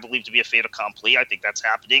said, I believe to be a fait accompli. I think that's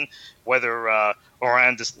happening. Whether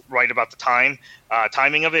Ourand is right about the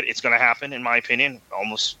timing of it, it's going to happen, in my opinion.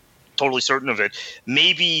 Almost totally certain of it.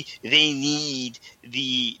 Maybe they need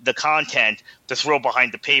the content to throw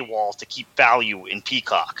behind the paywall to keep value in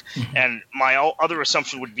Peacock. Mm-hmm. And my other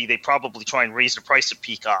assumption would be they probably try and raise the price of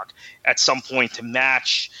Peacock at some point to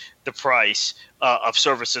match the price of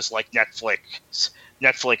services like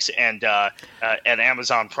Netflix and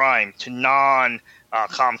Amazon Prime to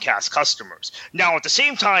Comcast customers. Now, at the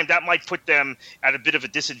same time, that might put them at a bit of a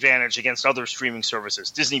disadvantage against other streaming services.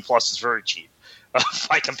 Disney Plus is very cheap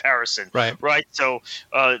by comparison, right? So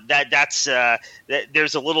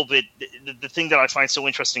there's a little bit. The thing that I find so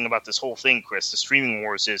interesting about this whole thing, Chris, the streaming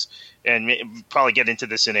wars is, and we'll probably get into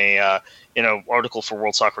this in a article for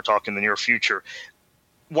World Soccer Talk in the near future.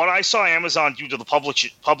 What I saw Amazon do to the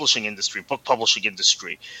publishing industry, book publishing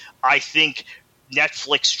industry, I think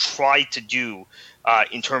Netflix tried to do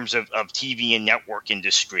in terms of TV and network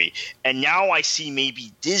industry. And now I see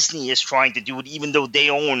maybe Disney is trying to do it, even though they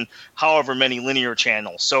own however many linear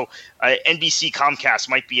channels. So NBC, Comcast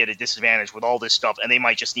might be at a disadvantage with all this stuff, and they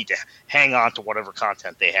might just need to hang on to whatever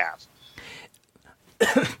content they have.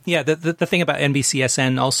 Yeah, the thing about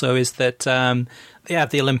NBCSN also is that they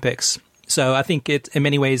have the Olympics. So I think in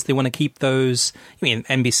many ways they want to keep those,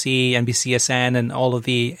 NBC, NBCSN, and all of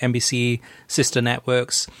the NBC sister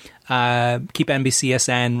networks, keep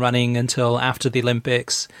NBCSN running until after the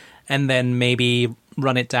Olympics, and then maybe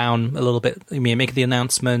run it down a little bit, make the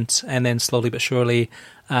announcement, and then slowly but surely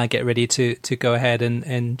get ready to go ahead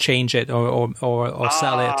and change it or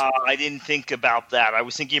sell it. I didn't think about that. I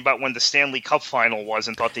was thinking about when the Stanley Cup final was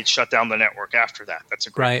and thought they'd shut down the network after that. That's a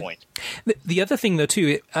great point. The other thing, though,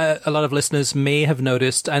 too, a lot of listeners may have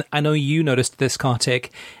noticed, and I know you noticed this,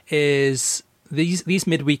 Kartik, is these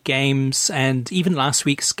midweek games and even last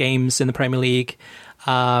week's games in the Premier League,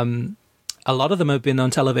 a lot of them have been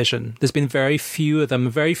on television. There's been very few of them.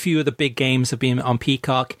 Very few of the big games have been on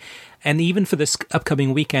Peacock. And even for this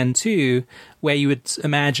upcoming weekend, too, where you would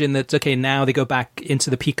imagine that, okay, now they go back into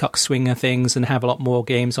the Peacock swing of things and have a lot more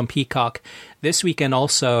games on Peacock. This weekend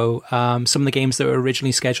also, some of the games that were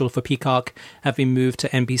originally scheduled for Peacock have been moved to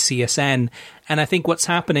NBCSN. And I think what's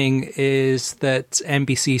happening is that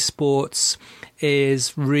NBC Sports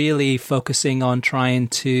is really focusing on trying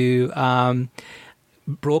to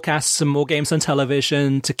broadcast some more games on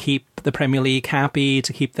television to keep the Premier League happy,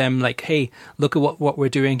 to keep them like, hey, look at what we're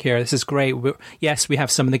doing here. This is great. Yes, we have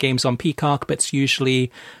some of the games on Peacock, but it's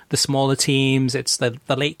usually the smaller teams. It's the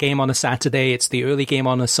late game on a Saturday. It's the early game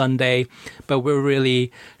on a Sunday. But we're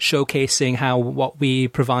really showcasing what we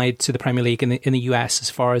provide to the Premier League in the US as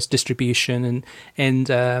far as distribution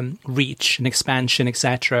and reach and expansion,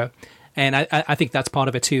 etc. And I think that's part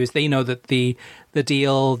of it too, is they know that the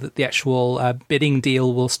deal, the actual bidding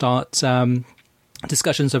deal will start.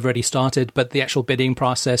 Discussions have already started, but the actual bidding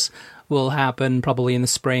process will happen probably in the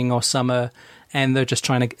spring or summer. And they're just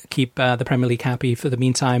trying to keep the Premier League happy for the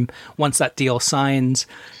meantime. Once that deal signed,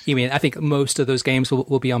 I think most of those games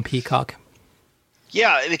will be on Peacock.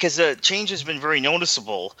 Yeah, because the change has been very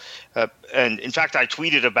noticeable. And in fact, I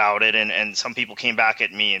tweeted about it, and some people came back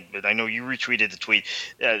at me, but I know you retweeted the tweet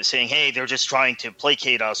saying, hey, they're just trying to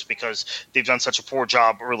placate us because they've done such a poor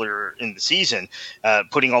job earlier in the season,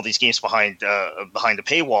 putting all these games behind the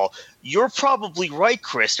paywall. You're probably right,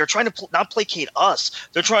 Chris. They're trying to not placate us.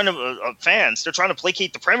 They're trying to fans. They're trying to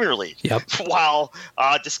placate the Premier League. Yep. While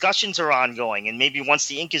discussions are ongoing, and maybe once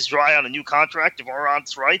the ink is dry on a new contract, if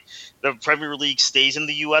Oran's right, the Premier League stays in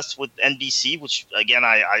the U.S. with NBC, which again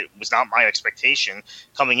I was not my expectation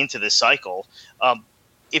coming into this cycle.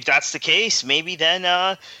 If that's the case, maybe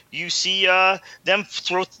then you see them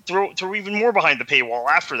throw even more behind the paywall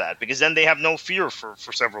after that, because then they have no fear for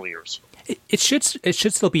several years. It should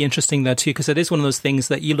still be interesting though too, because it is one of those things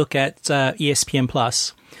that you look at ESPN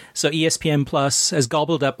Plus. So ESPN Plus has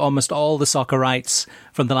gobbled up almost all the soccer rights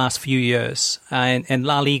from the last few years, and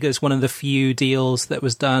La Liga is one of the few deals that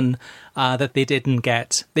was done that they didn't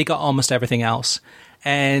get. They got almost everything else.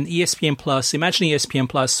 And ESPN Plus, imagine ESPN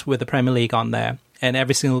Plus with the Premier League on there, and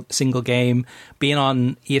every single game being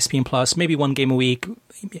on ESPN Plus, maybe one game a week,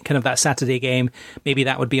 kind of that Saturday game. Maybe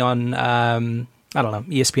that would be on, I don't know,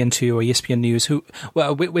 ESPN2 or ESPN News,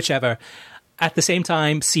 whichever. At the same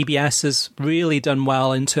time, CBS has really done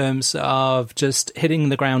well in terms of just hitting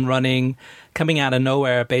the ground running, coming out of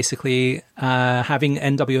nowhere, basically, having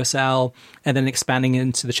NWSL and then expanding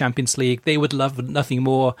into the Champions League. They would love nothing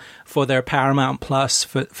more for their Paramount Plus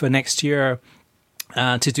for next year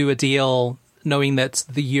to do a deal, knowing that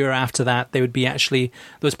the year after that, they would be actually,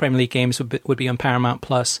 those Premier League games would be on Paramount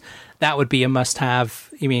Plus. That would be a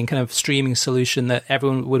must-have, kind of streaming solution that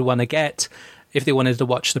everyone would want to get if they wanted to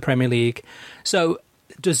watch the Premier League. So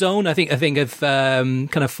DAZN, I think have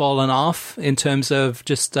kind of fallen off in terms of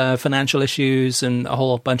just financial issues and a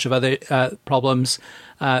whole bunch of other problems,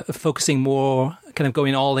 focusing more, kind of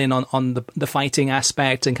going all in on the fighting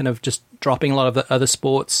aspect and kind of just dropping a lot of the other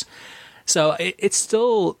sports. So it's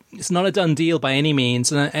not a done deal by any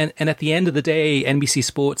means. And at the end of the day, NBC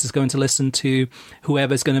Sports is going to listen to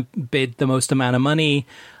whoever's going to bid the most amount of money.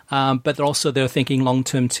 But they're thinking long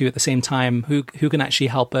term too. At the same time, who can actually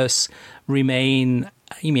help us remain,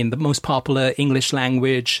 the most popular English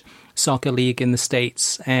language soccer league in the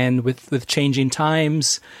States? And with changing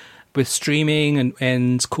times, with streaming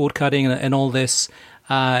and cord cutting and all this,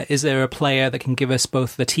 is there a player that can give us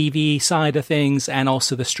both the TV side of things and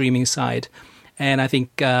also the streaming side? And I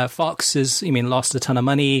think Fox has, lost a ton of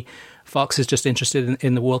money. Fox is just interested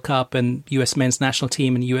in the World Cup and U.S. men's national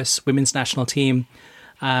team and U.S. women's national team.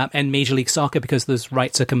 And Major League Soccer, because those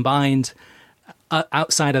rights are combined.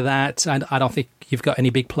 Outside of that, I don't think you've got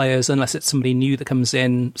any big players unless it's somebody new that comes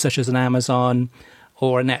in, such as an Amazon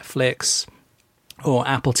or a Netflix or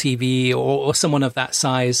Apple TV or someone of that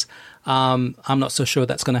size. I'm not so sure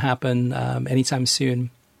that's going to happen anytime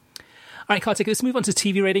soon. All right, Kartik, let's move on to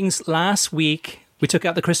TV ratings. Last week, we took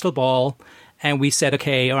out the crystal ball and we said,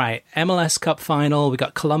 okay, all right, MLS Cup final. We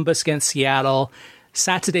got Columbus against Seattle.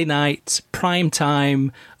 Saturday night, prime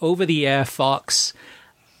time, over the air, Fox.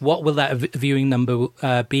 What will that viewing number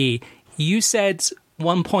be? You said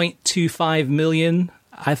 1.25 million.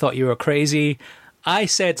 I thought you were crazy. I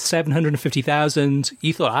said 750,000.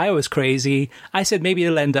 You thought I was crazy. I said maybe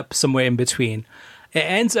it'll end up somewhere in between. It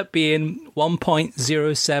ends up being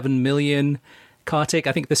 1.07 million. Kartik,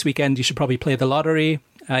 I think this weekend you should probably play the lottery.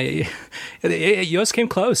 Yours came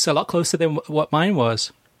close, a lot closer than what mine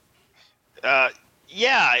was.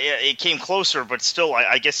 Yeah, it came closer, but still,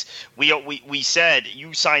 I guess we said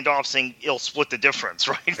you signed off saying it'll split the difference,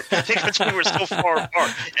 right? I think that's we were so far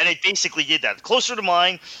apart, and it basically did that. Closer to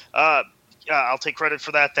mine. I'll take credit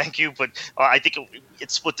for that. Thank you, but I think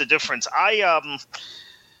it split the difference. I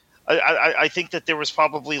think that there was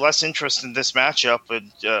probably less interest in this matchup, and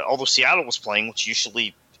although Seattle was playing, which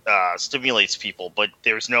usually stimulates people, but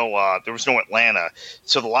there was no Atlanta.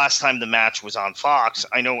 So the last time the match was on Fox,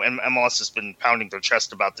 I know MLS has been pounding their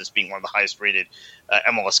chest about this being one of the highest rated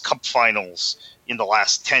MLS Cup finals in the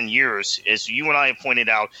last 10 years. As you and I have pointed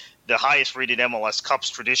out, the highest rated MLS Cups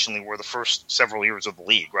traditionally were the first several years of the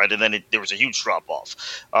league, right? And then there was a huge drop off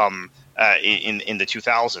in the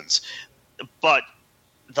 2000s. But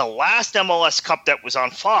the last MLS Cup that was on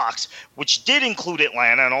Fox, which did include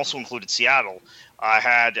Atlanta and also included Seattle,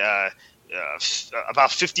 had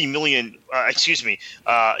about 50 million.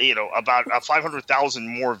 About 500,000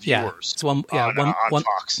 more viewers. Yeah, on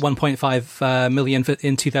Fox. 1.5 million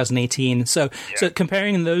in 2018. So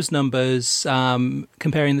comparing those numbers,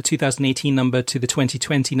 comparing the 2018 number to the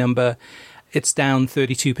 2020 number, it's down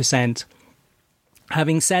 32%.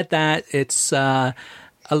 Having said that, it's a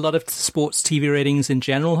lot of sports TV ratings in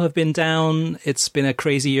general have been down. It's been a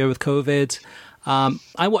crazy year with COVID.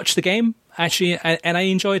 I watched the game, actually, and I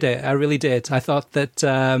enjoyed it. I really did. I thought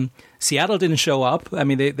that Seattle didn't show up. I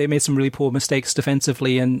mean, they made some really poor mistakes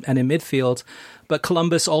defensively and in midfield. But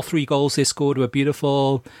Columbus, all 3 goals they scored were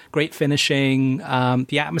beautiful, great finishing.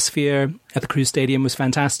 The atmosphere at the Crew Stadium was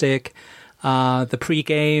fantastic. The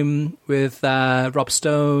pre-game with Rob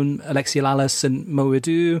Stone, Alexi Lalas, and Mo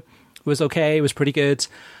Edu was okay. It was pretty good.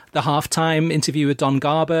 The halftime interview with Don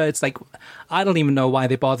Garber, it's like, I don't even know why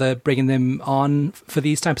they bother bringing them on for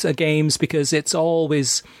these types of games, because it's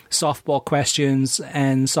always softball questions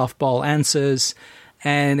and softball answers,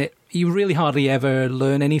 and you really hardly ever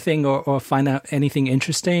learn anything or find out anything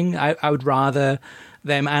interesting. I would rather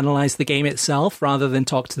them analyze the game itself rather than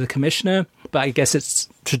talk to the commissioner, but I guess it's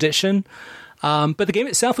tradition. But the game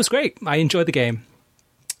itself was great. I enjoyed the game.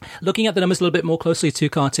 Looking at the numbers a little bit more closely too,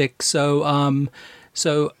 Kartik, so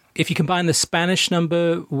if you combine the Spanish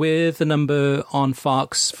number with the number on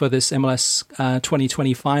Fox for this MLS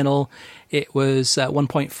 2020 final, it was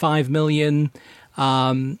 1.5 million.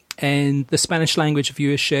 And the Spanish language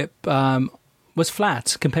viewership was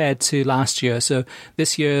flat compared to last year. So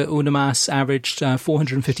this year, Unimas averaged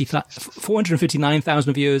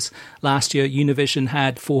 459,000 viewers. Last year, Univision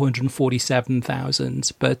had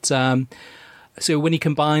 447,000. But so when you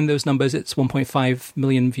combine those numbers, it's 1.5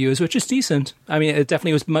 million viewers, which is decent. I mean, it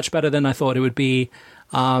definitely was much better than I thought it would be.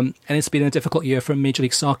 And it's been a difficult year for Major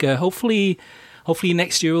League Soccer. Hopefully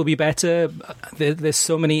next year will be better. There's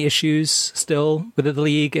so many issues still with the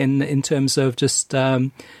league in terms of just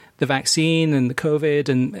the vaccine and the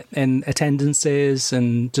COVID and attendances,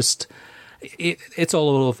 and just it's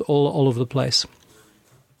all over the place.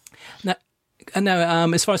 Now, And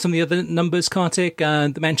now, as far as some of the other numbers, Kartik,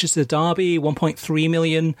 the Manchester Derby, 1.3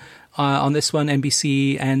 million on this one,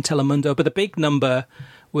 NBC and Telemundo. But the big number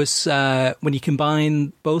was when you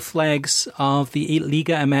combine both legs of the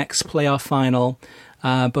Liga MX playoff final,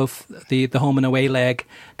 both the home and away leg,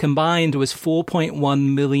 combined was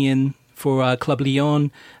 4.1 million for Club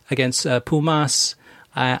Lyon against Pumas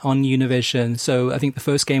on Univision. So I think the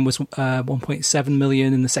first game was 1.7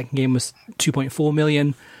 million and the second game was 2.4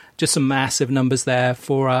 million. Just some massive numbers there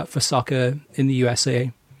for soccer in the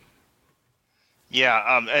USA.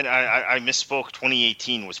 Yeah, and I misspoke.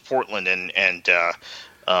 2018 was Portland and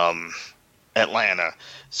Atlanta.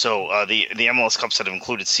 So the MLS Cups that have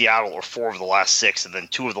included Seattle are 4 of the last 6, and then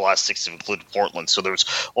 2 of the last 6 have included Portland. So there's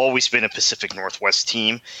always been a Pacific Northwest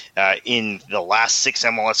team in the last 6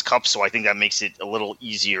 MLS Cups. So I think that makes it a little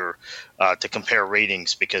easier to compare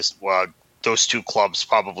ratings because those 2 clubs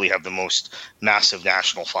probably have the most massive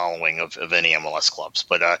national following of any MLS clubs.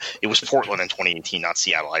 But it was Portland in 2018, not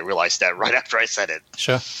Seattle. I realized that right after I said it.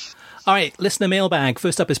 Sure. All right, listener mailbag.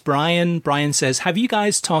 First up is Brian. Brian says, have you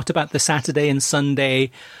guys talked about the Saturday and Sunday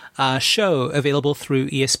show available through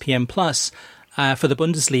ESPN Plus for the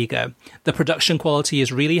Bundesliga? The production quality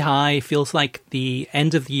is really high. Feels like the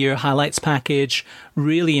end of the year highlights package.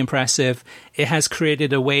 Really impressive. It has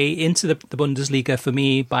created a way into the Bundesliga for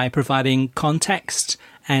me by providing context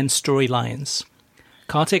and storylines.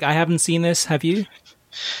 Kartik, I haven't seen this. Have you?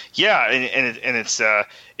 Yeah, and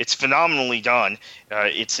it's phenomenally done.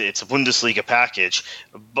 It's a Bundesliga package,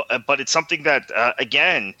 but it's something that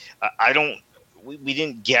again we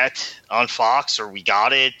didn't get on Fox, or we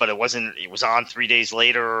got it, but it was on 3 days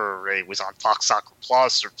later, or it was on Fox Soccer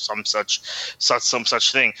Plus or some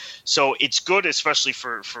such thing. So it's good, especially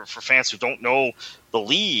for fans who don't know the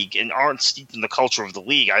league and aren't steeped in the culture of the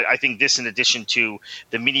league. I think this, in addition to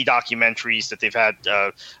the mini documentaries that they've had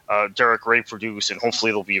Derek Ray produce, and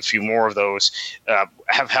hopefully there'll be a few more of those,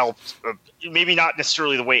 have helped. Maybe not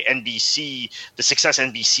necessarily the way the success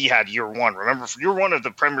NBC had year one. Remember, for year one of the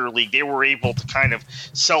Premier League, they were able to kind of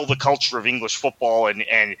sell the culture of English football and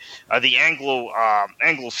the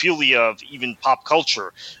Anglophilia of even pop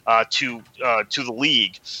culture to the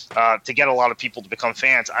league to get a lot of people to become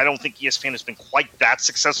fans. I don't think ESPN has been quite that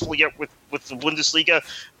successful yet with the Bundesliga,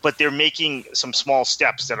 but they're making some small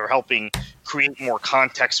steps that are helping create more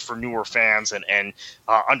context for newer fans and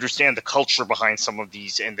understand the culture behind some of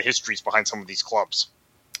these and the histories behind some of these clubs.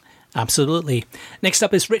 Absolutely. Next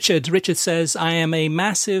up is Richard. Richard says, I am a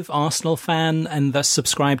massive Arsenal fan and thus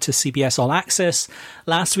subscribed to CBS All Access.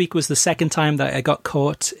 Last week was the second time that I got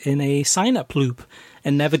caught in a sign-up loop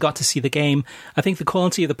and never got to see the game. I think the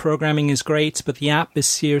quality of the programming is great, but the app is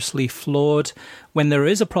seriously flawed. When there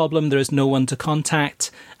is a problem, there is no one to contact.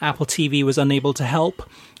 Apple TV was unable to help.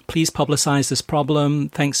 Please publicize this problem.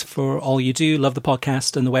 Thanks for all you do. Love the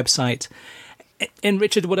podcast and the website. And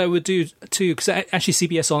Richard, what I would do too, because actually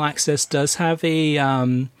CBS All Access does have a,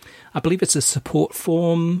 I believe it's a support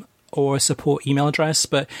form or a support email address,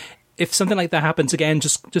 but if something like that happens again,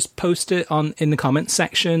 just post it in the comments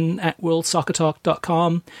section at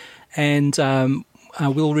worldsoccertalk.com, and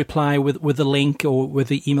we'll reply with the link or with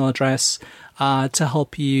the email address to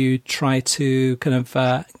help you try to kind of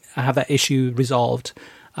have that issue resolved.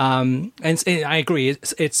 And I agree,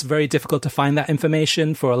 it's very difficult to find that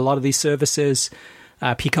information for a lot of these services,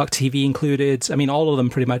 Peacock TV included. I mean, all of them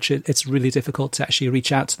pretty much. It's really difficult to actually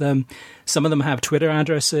reach out to them. Some of them have Twitter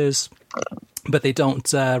addresses, but they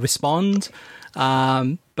don't respond.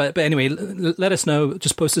 But anyway, let us know.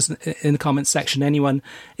 Just post us in the comments section, anyone,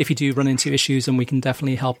 if you do run into issues, and we can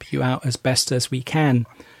definitely help you out as best as we can.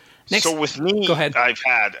 Next, so with me, go ahead. I've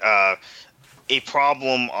had a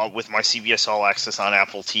problem with my CBS All Access on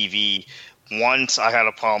Apple TV. Once I had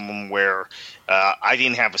a problem where I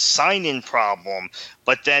didn't have a sign-in problem,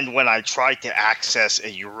 but then when I tried to access a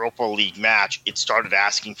Europa League match, it started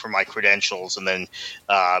asking for my credentials and then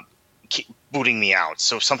booting me out.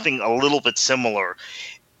 So something a little bit similar.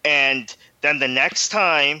 And then the next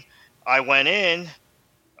time I went in,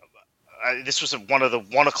 this was one of the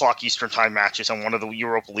 1 o'clock Eastern time matches on one of the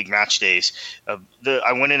Europa League match days.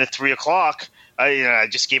 I went in at 3 o'clock. I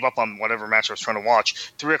just gave up on whatever match I was trying to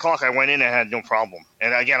watch. 3 o'clock, I went in and had no problem.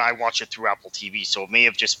 And again, I watch it through Apple TV, so it may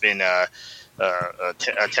have just been a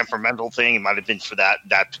temperamental thing. It might have been for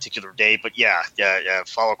that particular day. But yeah,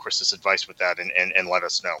 follow Chris's advice with that and let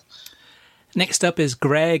us know. Next up is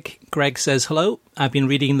Greg. Greg says, hello. I've been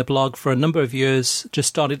reading the blog for a number of years, just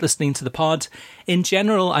started listening to the pod. In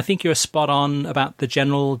general, I think you're spot on about the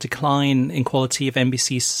general decline in quality of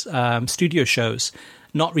NBC's studio shows.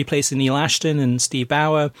 Not replacing Neil Ashton and Steve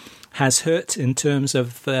Bauer, has hurt in terms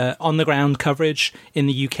of on-the-ground coverage in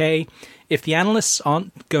the UK. If the analysts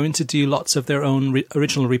aren't going to do lots of their own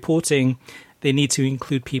original reporting, they need to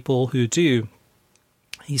include people who do.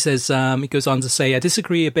 He says, he goes on to say, I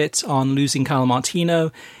disagree a bit on losing Kyle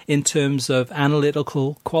Martino in terms of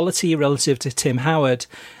analytical quality relative to Tim Howard.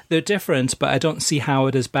 They're different, but I don't see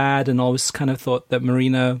Howard as bad, and always kind of thought that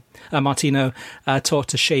Martino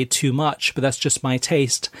talked a shade too much, but that's just my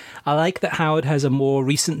taste. I like that Howard has a more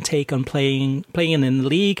recent take on playing in the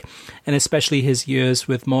league, and especially his years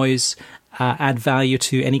with Moyes add value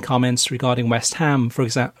to any comments regarding West Ham, for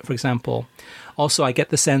example. Also, I get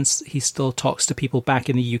the sense he still talks to people back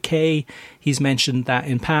in the UK. He's mentioned that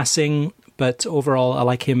in passing, but overall, I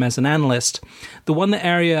like him as an analyst. The one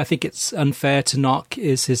area I think it's unfair to knock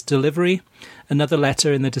is his delivery. Another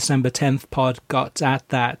letter in the December 10th pod got at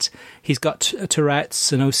that. He's got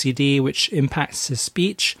Tourette's and OCD, which impacts his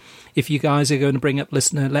speech. If you guys are going to bring up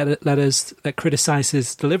listener letters that criticize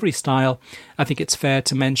his delivery style, I think it's fair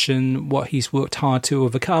to mention what he's worked hard to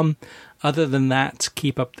overcome. Other than that,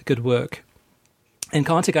 keep up the good work. And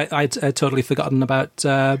Kartik, I'd totally forgotten about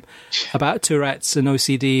Tourette's and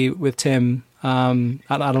OCD with Tim. I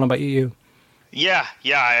don't know about you. Yeah,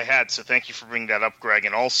 I had. So thank you for bringing that up, Greg.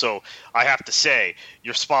 And also, I have to say,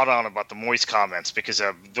 you're spot on about the Moyes comments, because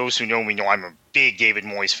those who know me know I'm a big David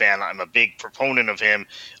Moyes fan. I'm a big proponent of him.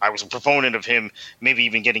 I was a proponent of him maybe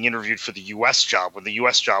even getting interviewed for the U.S. job when the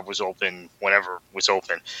U.S. job was open, whenever it was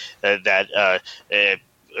open. I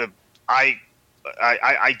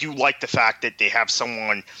do like the fact that they have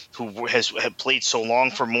someone who has played so long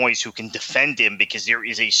for Moyes who can defend him, because there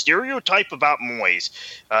is a stereotype about Moyes,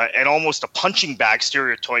 and almost a punching bag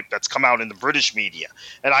stereotype that's come out in the British media.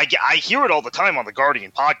 And I hear it all the time on the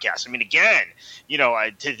Guardian podcast. I mean, again,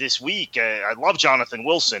 this week, I love Jonathan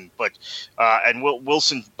Wilson, but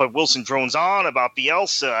Wilson drones on about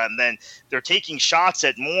Bielsa, and then they're taking shots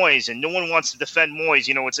at Moyes, and no one wants to defend Moyes.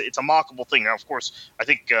 It's a mockable thing. Now, of course, I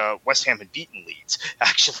think West Ham had beaten Leeds,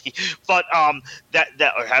 actually, but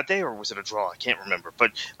that or had they, or was it a draw? I can't remember.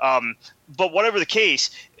 But whatever the case,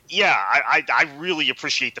 yeah, I really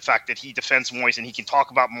appreciate the fact that he defends Moyes, and he can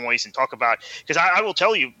talk about Moyes and talk about, because I will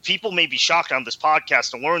tell you, people may be shocked on this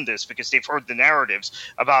podcast to learn this, because they've heard the narratives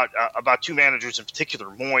about two managers in particular,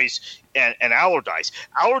 Moyes and Allardyce.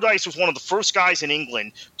 Allardyce was one of the first guys in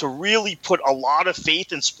England to really put a lot of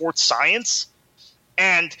faith in sports science.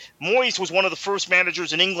 And Moyes was one of the first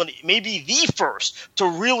managers in England, maybe the first, to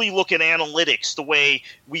really look at analytics the way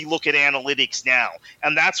we look at analytics now.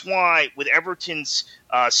 And that's why with Everton's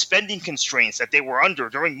spending constraints that they were under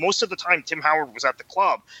during most of the time Tim Howard was at the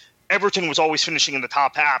club, Everton was always finishing in the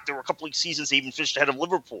top half. There were a couple of seasons they even finished ahead of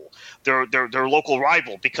Liverpool, their local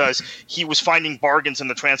rival, because he was finding bargains in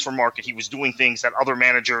the transfer market. He was doing things that other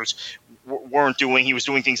managers weren't doing. He was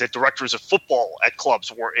doing things that directors of football at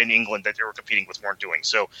clubs were in England that they were competing with weren't doing.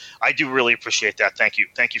 So I do really appreciate that. Thank you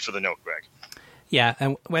for the note, Greg. Yeah,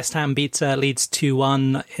 and West Ham beat Leeds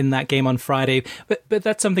 2-1 in that game on Friday. But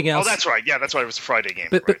that's something else. Oh, that's right. Yeah, that's right. It was a Friday game.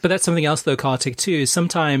 But right. but that's something else, though, Kartik, too.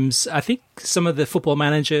 Sometimes I think some of the football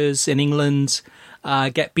managers in England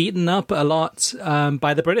get beaten up a lot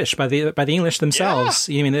by the British, by the English themselves.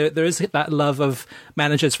 Yeah. I mean, there is that love of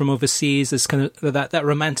managers from overseas. There's kind of that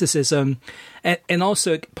romanticism, and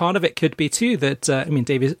also part of it could be too that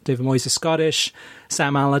David Moyes is Scottish,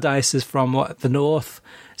 Sam Allardyce is from the north.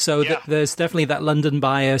 So there's definitely that London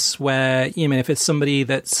bias where, if it's somebody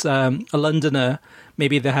that's a Londoner,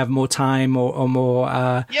 maybe they have more time or more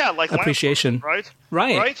like appreciation. Lampard,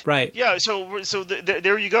 Right. Yeah, so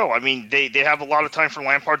there you go. I mean, they have a lot of time for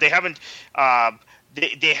Lampard. They haven't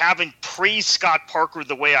they haven't praised Scott Parker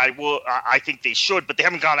the way I think they should, but they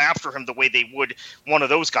haven't gone after him the way they would one of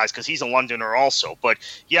those guys, because he's a Londoner also. But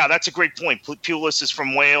yeah, that's a great point. Pulis is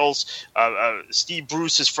from Wales. Steve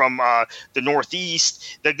Bruce is from the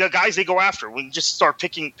Northeast. The guys they go after, we can just start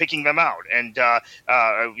picking them out. And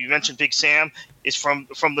you mentioned Big Sam is from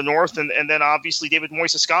the north, and then obviously David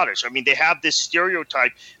Moyes is Scottish. I mean, they have this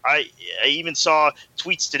stereotype. I even saw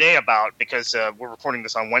tweets today about, because we're recording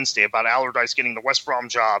this on Wednesday, about Allardyce getting the West Brom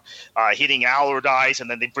job, hitting Allardyce, and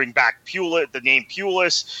then they bring back Pulis, the name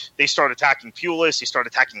Pulis. They start attacking Pulis. They start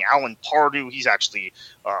attacking Alan Pardew. He's actually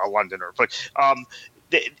a Londoner. But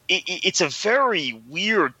it's a very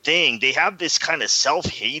weird thing. They have this kind of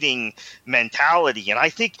self-hating mentality, and I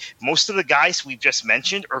think most of the guys we've just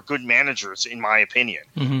mentioned are good managers, in my opinion.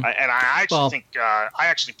 And I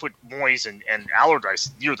actually put Moyes and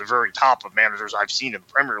Allardyce near the very top of managers I've seen in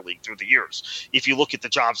the Premier League through the years. If you look at the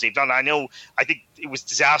jobs they've done, I think it was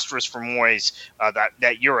disastrous for Moyes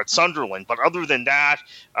that year at Sunderland, but other than that,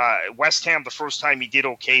 West Ham, the first time he did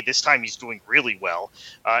okay. This time he's doing really well.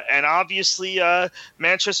 And obviously,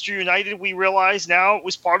 Manchester United, we realize now, it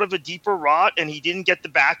was part of a deeper rot, and he didn't get the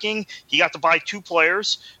backing. He got to buy two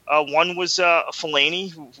players. One was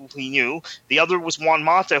Fellaini, who he knew. The other was Juan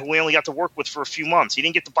Mata, who he only got to work with for a few months. He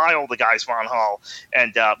didn't get to buy all the guys Van Gaal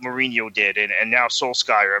and Mourinho did, and now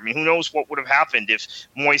Solskjaer. I mean, who knows what would have happened if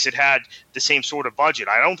Moyes had the same sort of budget.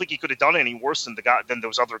 I don't think he could have done any worse than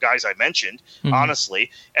those other guys I mentioned,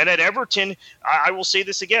 honestly. And at Everton, I will say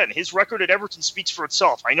this again. His record at Everton speaks for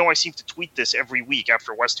itself. I know I seem to tweet this every week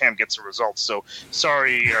after West Ham gets the results, so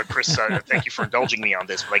sorry, Chris. Thank you for indulging me on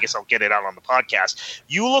this, but I guess I'll get it out on the podcast.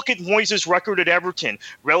 You look at Moyes' record at Everton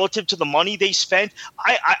relative to the money they spent.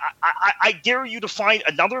 I dare you to find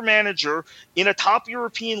another manager in a top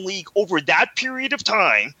European league over that period of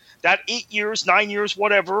time, that 8 years, 9 years,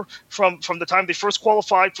 whatever, from the time they first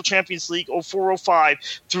qualified for Champions League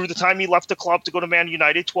 04-05 through the time he left the club to go to Man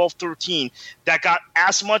United 12-13, that got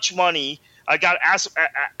as much money, got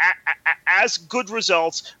as good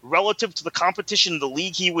results relative to the competition in the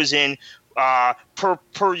league he was in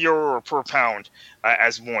per euro or per pound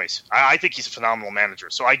as Moyes. I think he's a phenomenal manager.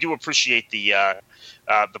 So I do appreciate the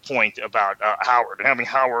point about Howard. And having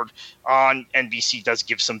Howard on NBC does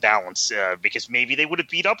give some balance because maybe they would have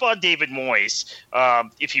beat up on David Moyes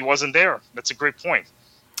if he wasn't there. That's a great point.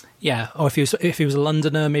 Yeah, or if he was a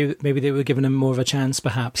Londoner, maybe they would have given him more of a chance,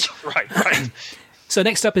 perhaps. Right. So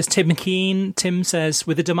next up is Tim Keane. Tim says,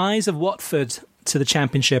 with the demise of Watford to the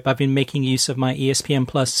Championship, I've been making use of my ESPN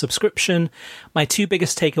Plus subscription. My two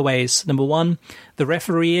biggest takeaways. Number one, the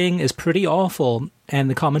refereeing is pretty awful and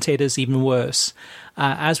the commentators even worse.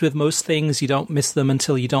 As with most things, you don't miss them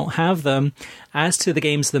until you don't have them. As to the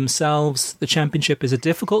games themselves, the Championship is a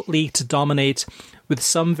difficult league to dominate with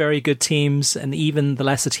some very good teams, and even the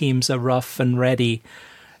lesser teams are rough and ready.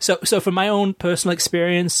 So from my own personal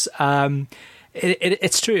experience,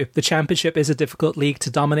 it's true. The Championship is a difficult league to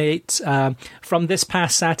dominate. From this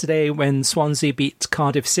past Saturday when Swansea beat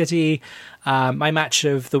Cardiff City, my match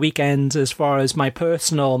of the weekend, as far as my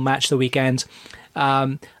personal match of the weekend,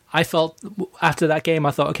 I felt after that game,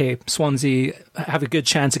 I thought, okay, Swansea have a good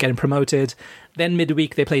chance of getting promoted. Then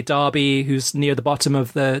midweek they play Derby, who's near the bottom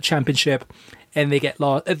of the Championship, and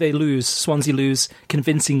they lose. Swansea lose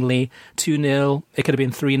convincingly 2-0. It could have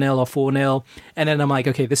been 3-0 or 4-0. And then I'm like,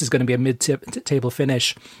 okay, this is going to be a mid-table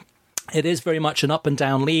finish. It is very much an up and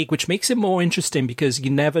down league, which makes it more interesting because you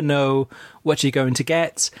never know what you're going to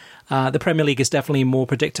get. The Premier League is definitely more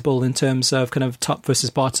predictable in terms of kind of top versus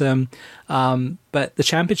bottom. But the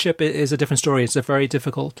Championship is a different story. It's a very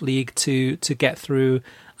difficult league to get through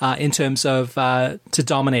in terms of to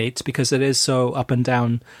dominate because it is so up and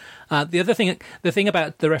down. The thing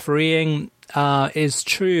about the refereeing is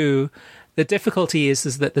true. The difficulty is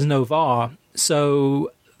that there's no VAR.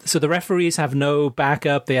 So the referees have no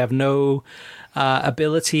backup. They have no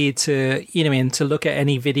ability to look at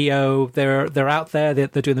any video. They're out there. They're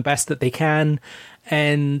doing the best that they can.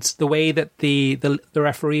 And the way that the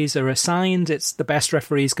referees are assigned, it's the best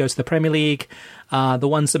referees go to the Premier League. The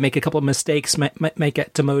ones that make a couple of mistakes may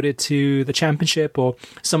get demoted to the Championship, or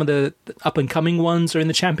some of the up-and-coming ones are in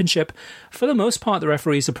the Championship. For the most part, the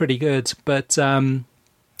referees are pretty good. But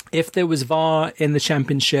if there was VAR in the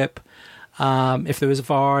Championship, if there was a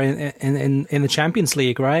VAR in the Champions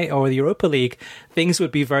League, right, or the Europa League, things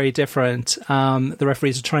would be very different. The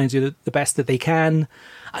referees are trying to do the best that they can.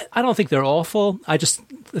 I don't think they're awful. I just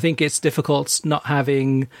think it's difficult not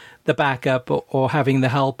having the backup or having the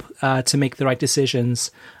help to make the right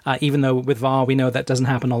decisions, even though with VAR we know that doesn't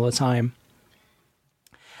happen all the time.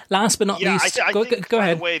 Last but not least, go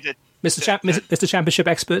ahead. Mr. Championship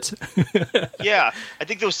expert. Yeah, I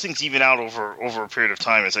think those things even out over a period of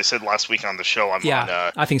time. As I said last week on the show, I'm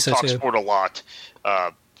on I think so too. TalkSport a lot,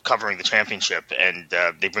 covering the Championship, and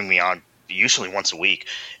they bring me on usually once a week,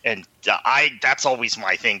 and that's always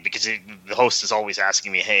my thing because the host is always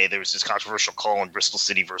asking me, hey, there was this controversial call in Bristol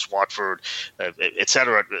City versus Watford,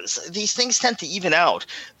 etc. These things tend to even out.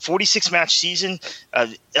 46-match season,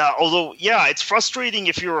 although, yeah, it's frustrating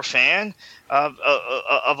if you're a fan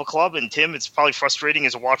of a club, and Tim, it's probably frustrating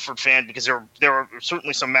as a Watford fan because there are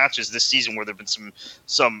certainly some matches this season where there have been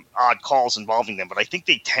some odd calls involving them, but I think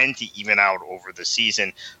they tend to even out over the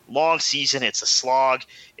season. Long season, it's a slog,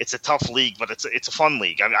 it's a tough league. league, but it's a fun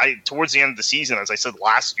league. I mean, towards the end of the season, as I said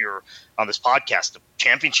last year on this podcast, the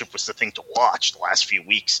championship was the thing to watch the last few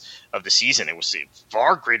weeks of the season. It was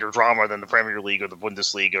far greater drama than the Premier League or the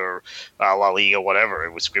Bundesliga or La Liga, whatever.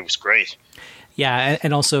 It was great. Yeah,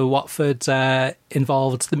 and also Watford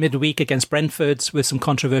involved the midweek against Brentford with some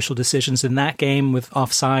controversial decisions in that game with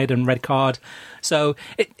offside and red card. So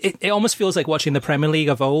it almost feels like watching the Premier League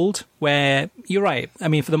of old, where you're right. I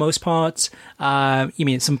mean, for the most part, you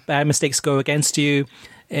mean some bad mistakes go against you,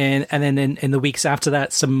 and then in the weeks after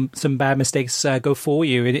that, some bad mistakes go for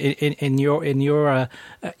you in your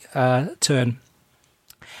turn.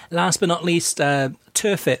 Last but not least,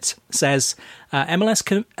 Turfit says,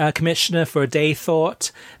 MLS commissioner for a day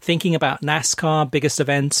thought, thinking about NASCAR biggest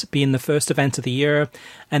event being the first event of the year,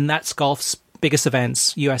 and that's golf's biggest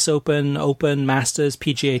events, US Open, Masters,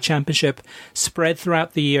 PGA Championship, spread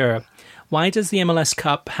throughout the year. Why does the MLS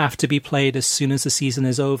Cup have to be played as soon as the season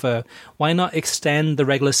is over? Why not extend the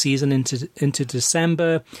regular season into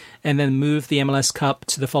December and then move the MLS Cup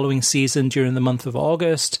to the following season during the month of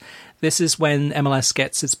August? This is when MLS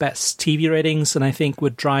gets its best TV ratings and I think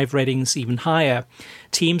would drive ratings even higher.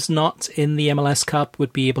 Teams not in the MLS Cup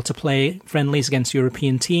would be able to play friendlies against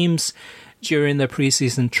European teams during their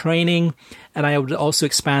preseason training, and I would also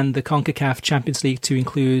expand the CONCACAF Champions League to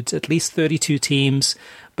include at least 32 teams,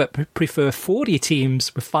 but prefer 40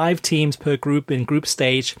 teams with 5 teams per group in group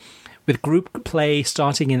stage, with group play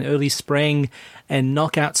starting in early spring and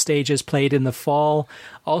knockout stages played in the fall.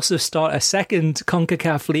 Also start a second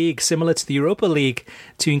CONCACAF league similar to the Europa League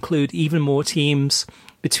to include even more teams.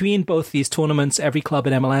 Between both these tournaments, every club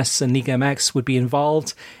in MLS and Liga MX would be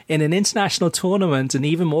involved in an international tournament, and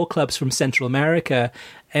even more clubs from Central America,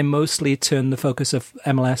 and mostly turn the focus of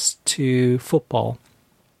MLS to football.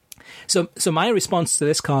 So my response to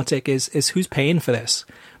this, Kartik, is who's paying for this?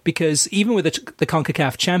 Because even with the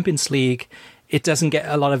CONCACAF Champions League, it doesn't get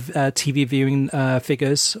a lot of TV viewing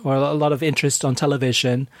figures or a lot of interest on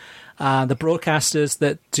television. The broadcasters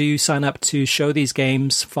that do sign up to show these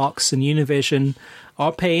games, Fox and Univision,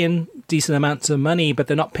 are paying decent amounts of money, but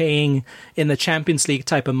they're not paying in the Champions League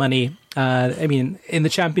type of money. I mean, in the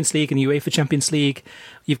Champions League and UEFA Champions League,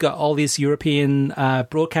 you've got all these European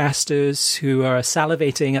broadcasters who are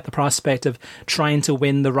salivating at the prospect of trying to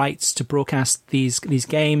win the rights to broadcast these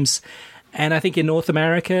games. And I think in North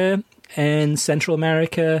America and Central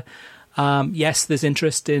America, yes, there's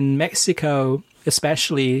interest in Mexico,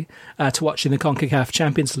 especially to watching the CONCACAF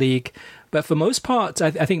Champions League. But for most part,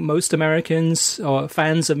 I think most Americans or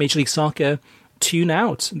fans of Major League Soccer tune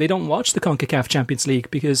out. They don't watch the CONCACAF Champions League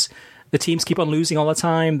because the teams keep on losing all the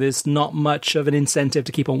time. There's not much of an incentive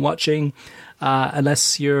to keep on watching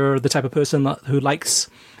unless you're the type of person who likes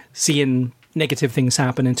seeing negative things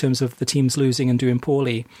happen in terms of the teams losing and doing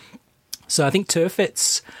poorly. So I think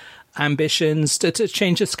Turfit's ambitions to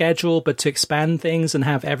change the schedule, but to expand things and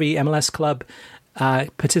have every MLS club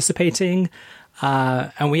participating.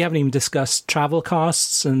 And we haven't even discussed travel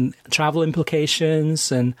costs and travel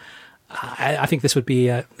implications. And I think this would be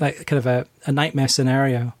a nightmare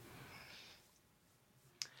scenario.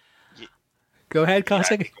 Go ahead,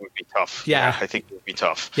 Kartik. Yeah, I think it would be tough. Yeah, I think it would be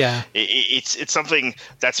tough. Yeah, it's something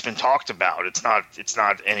that's been talked about. It's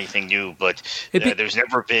not anything new, but there's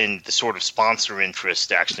never been the sort of sponsor interest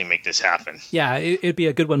to actually make this happen. Yeah, it'd be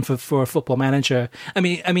a good one for a Football Manager. I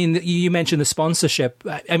mean, you mentioned the sponsorship.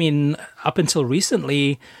 I mean, up until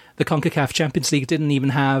recently, the CONCACAF Champions League didn't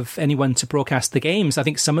even have anyone to broadcast the games. I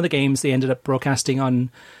think some of the games they ended up broadcasting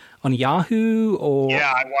on Yahoo or...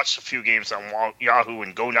 Yeah, I watched a few games on Yahoo,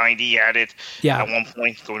 and Go90 had it at one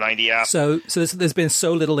point, Go90 app. So there's been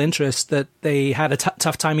so little interest that they had a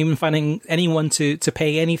tough time even finding anyone to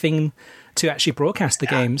pay anything to actually broadcast the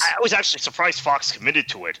games. I was actually surprised Fox committed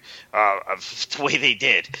to it the way they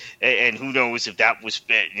did. And who knows if that was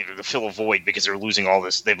to fill a void because they're losing all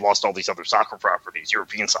this. They've lost all these other soccer properties,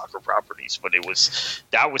 European soccer properties. But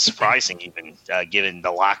that was surprising even given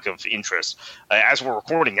the lack of interest. As we're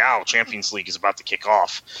recording now, Champions League is about to kick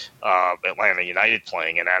off. Atlanta United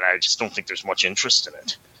playing, and I just don't think there's much interest in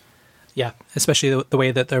it. Yeah, especially the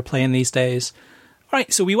way that they're playing these days. All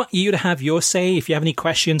right, so we want you to have your say. If you have any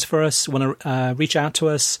questions for us, want to reach out to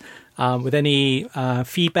us with any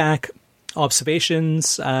feedback,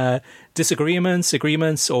 observations, disagreements,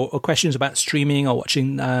 agreements, or questions about streaming or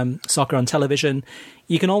watching soccer on television,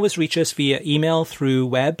 you can always reach us via email through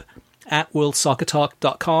web at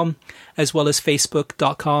worldsoccertalk.com, as well as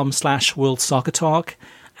facebook.com/worldsoccertalk,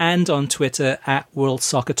 and on Twitter at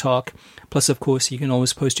worldsoccertalk. Plus, of course, you can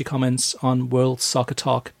always post your comments on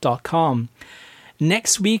worldsoccertalk.com.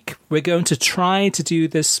 Next week, we're going to try to do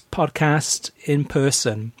this podcast in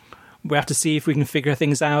person. we have to see if we can figure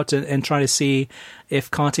things out and try to see if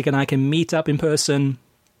Kartik and I can meet up in person.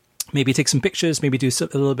 Maybe take some pictures, maybe do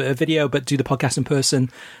a little bit of video, but do the podcast in person.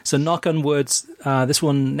 So knock on wood, this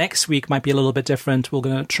one next week might be a little bit different. We're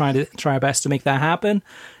going to try our best to make that happen.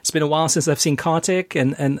 It's been a while since I've seen Kartik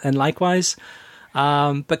and likewise.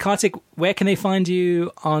 But Kartik, where can they find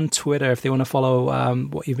you on Twitter if they want to follow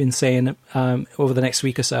what you've been saying over the next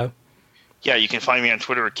week or so? Yeah, you can find me on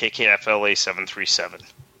Twitter at KKFLA737.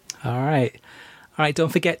 All right. All right, don't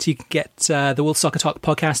forget you can get the World Soccer Talk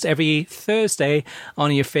podcast every Thursday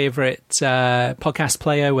on your favorite podcast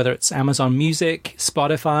player, whether it's Amazon Music,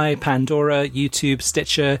 Spotify, Pandora, YouTube,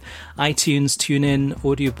 Stitcher, iTunes, TuneIn,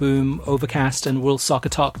 Audio Boom, Overcast, and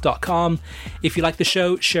WorldSoccerTalk.com. If you like the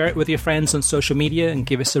show, share it with your friends on social media and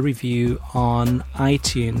give us a review on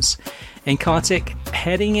iTunes. And Kartik,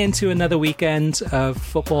 heading into another weekend of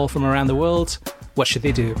football from around the world, what should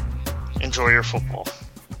they do? Enjoy your football.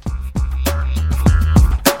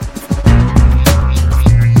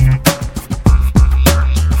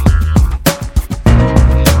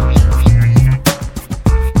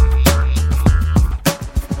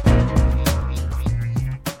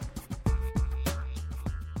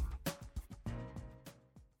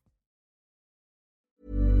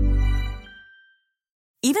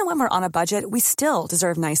 Even when we're on a budget, we still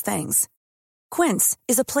deserve nice things. Quince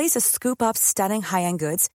is a place to scoop up stunning high-end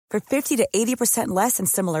goods for 50 to 80% less than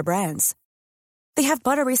similar brands. They have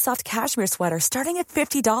buttery soft cashmere sweaters starting at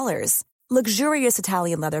 $50, luxurious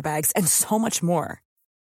Italian leather bags, and so much more.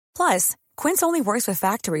 Plus, Quince only works with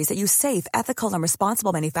factories that use safe, ethical, and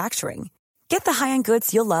responsible manufacturing. Get the high-end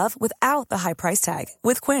goods you'll love without the high price tag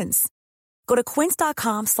with Quince. Go to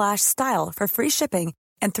quince.com/style for free shipping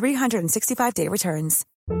and 365-day returns.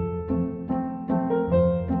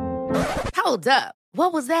 Hold up.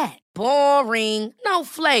 What was that? Boring. No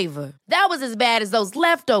flavor. That was as bad as those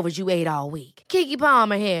leftovers you ate all week. Keke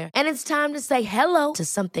Palmer here, and it's time to say hello to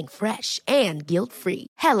something fresh and guilt-free.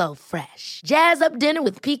 HelloFresh. Jazz up dinner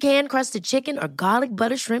with pecan-crusted chicken or garlic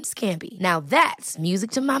butter shrimp scampi. Now that's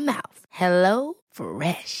music to my mouth.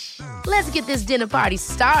 HelloFresh. Let's get this dinner party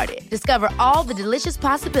started. Discover all the delicious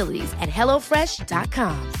possibilities at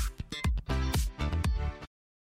HelloFresh.com.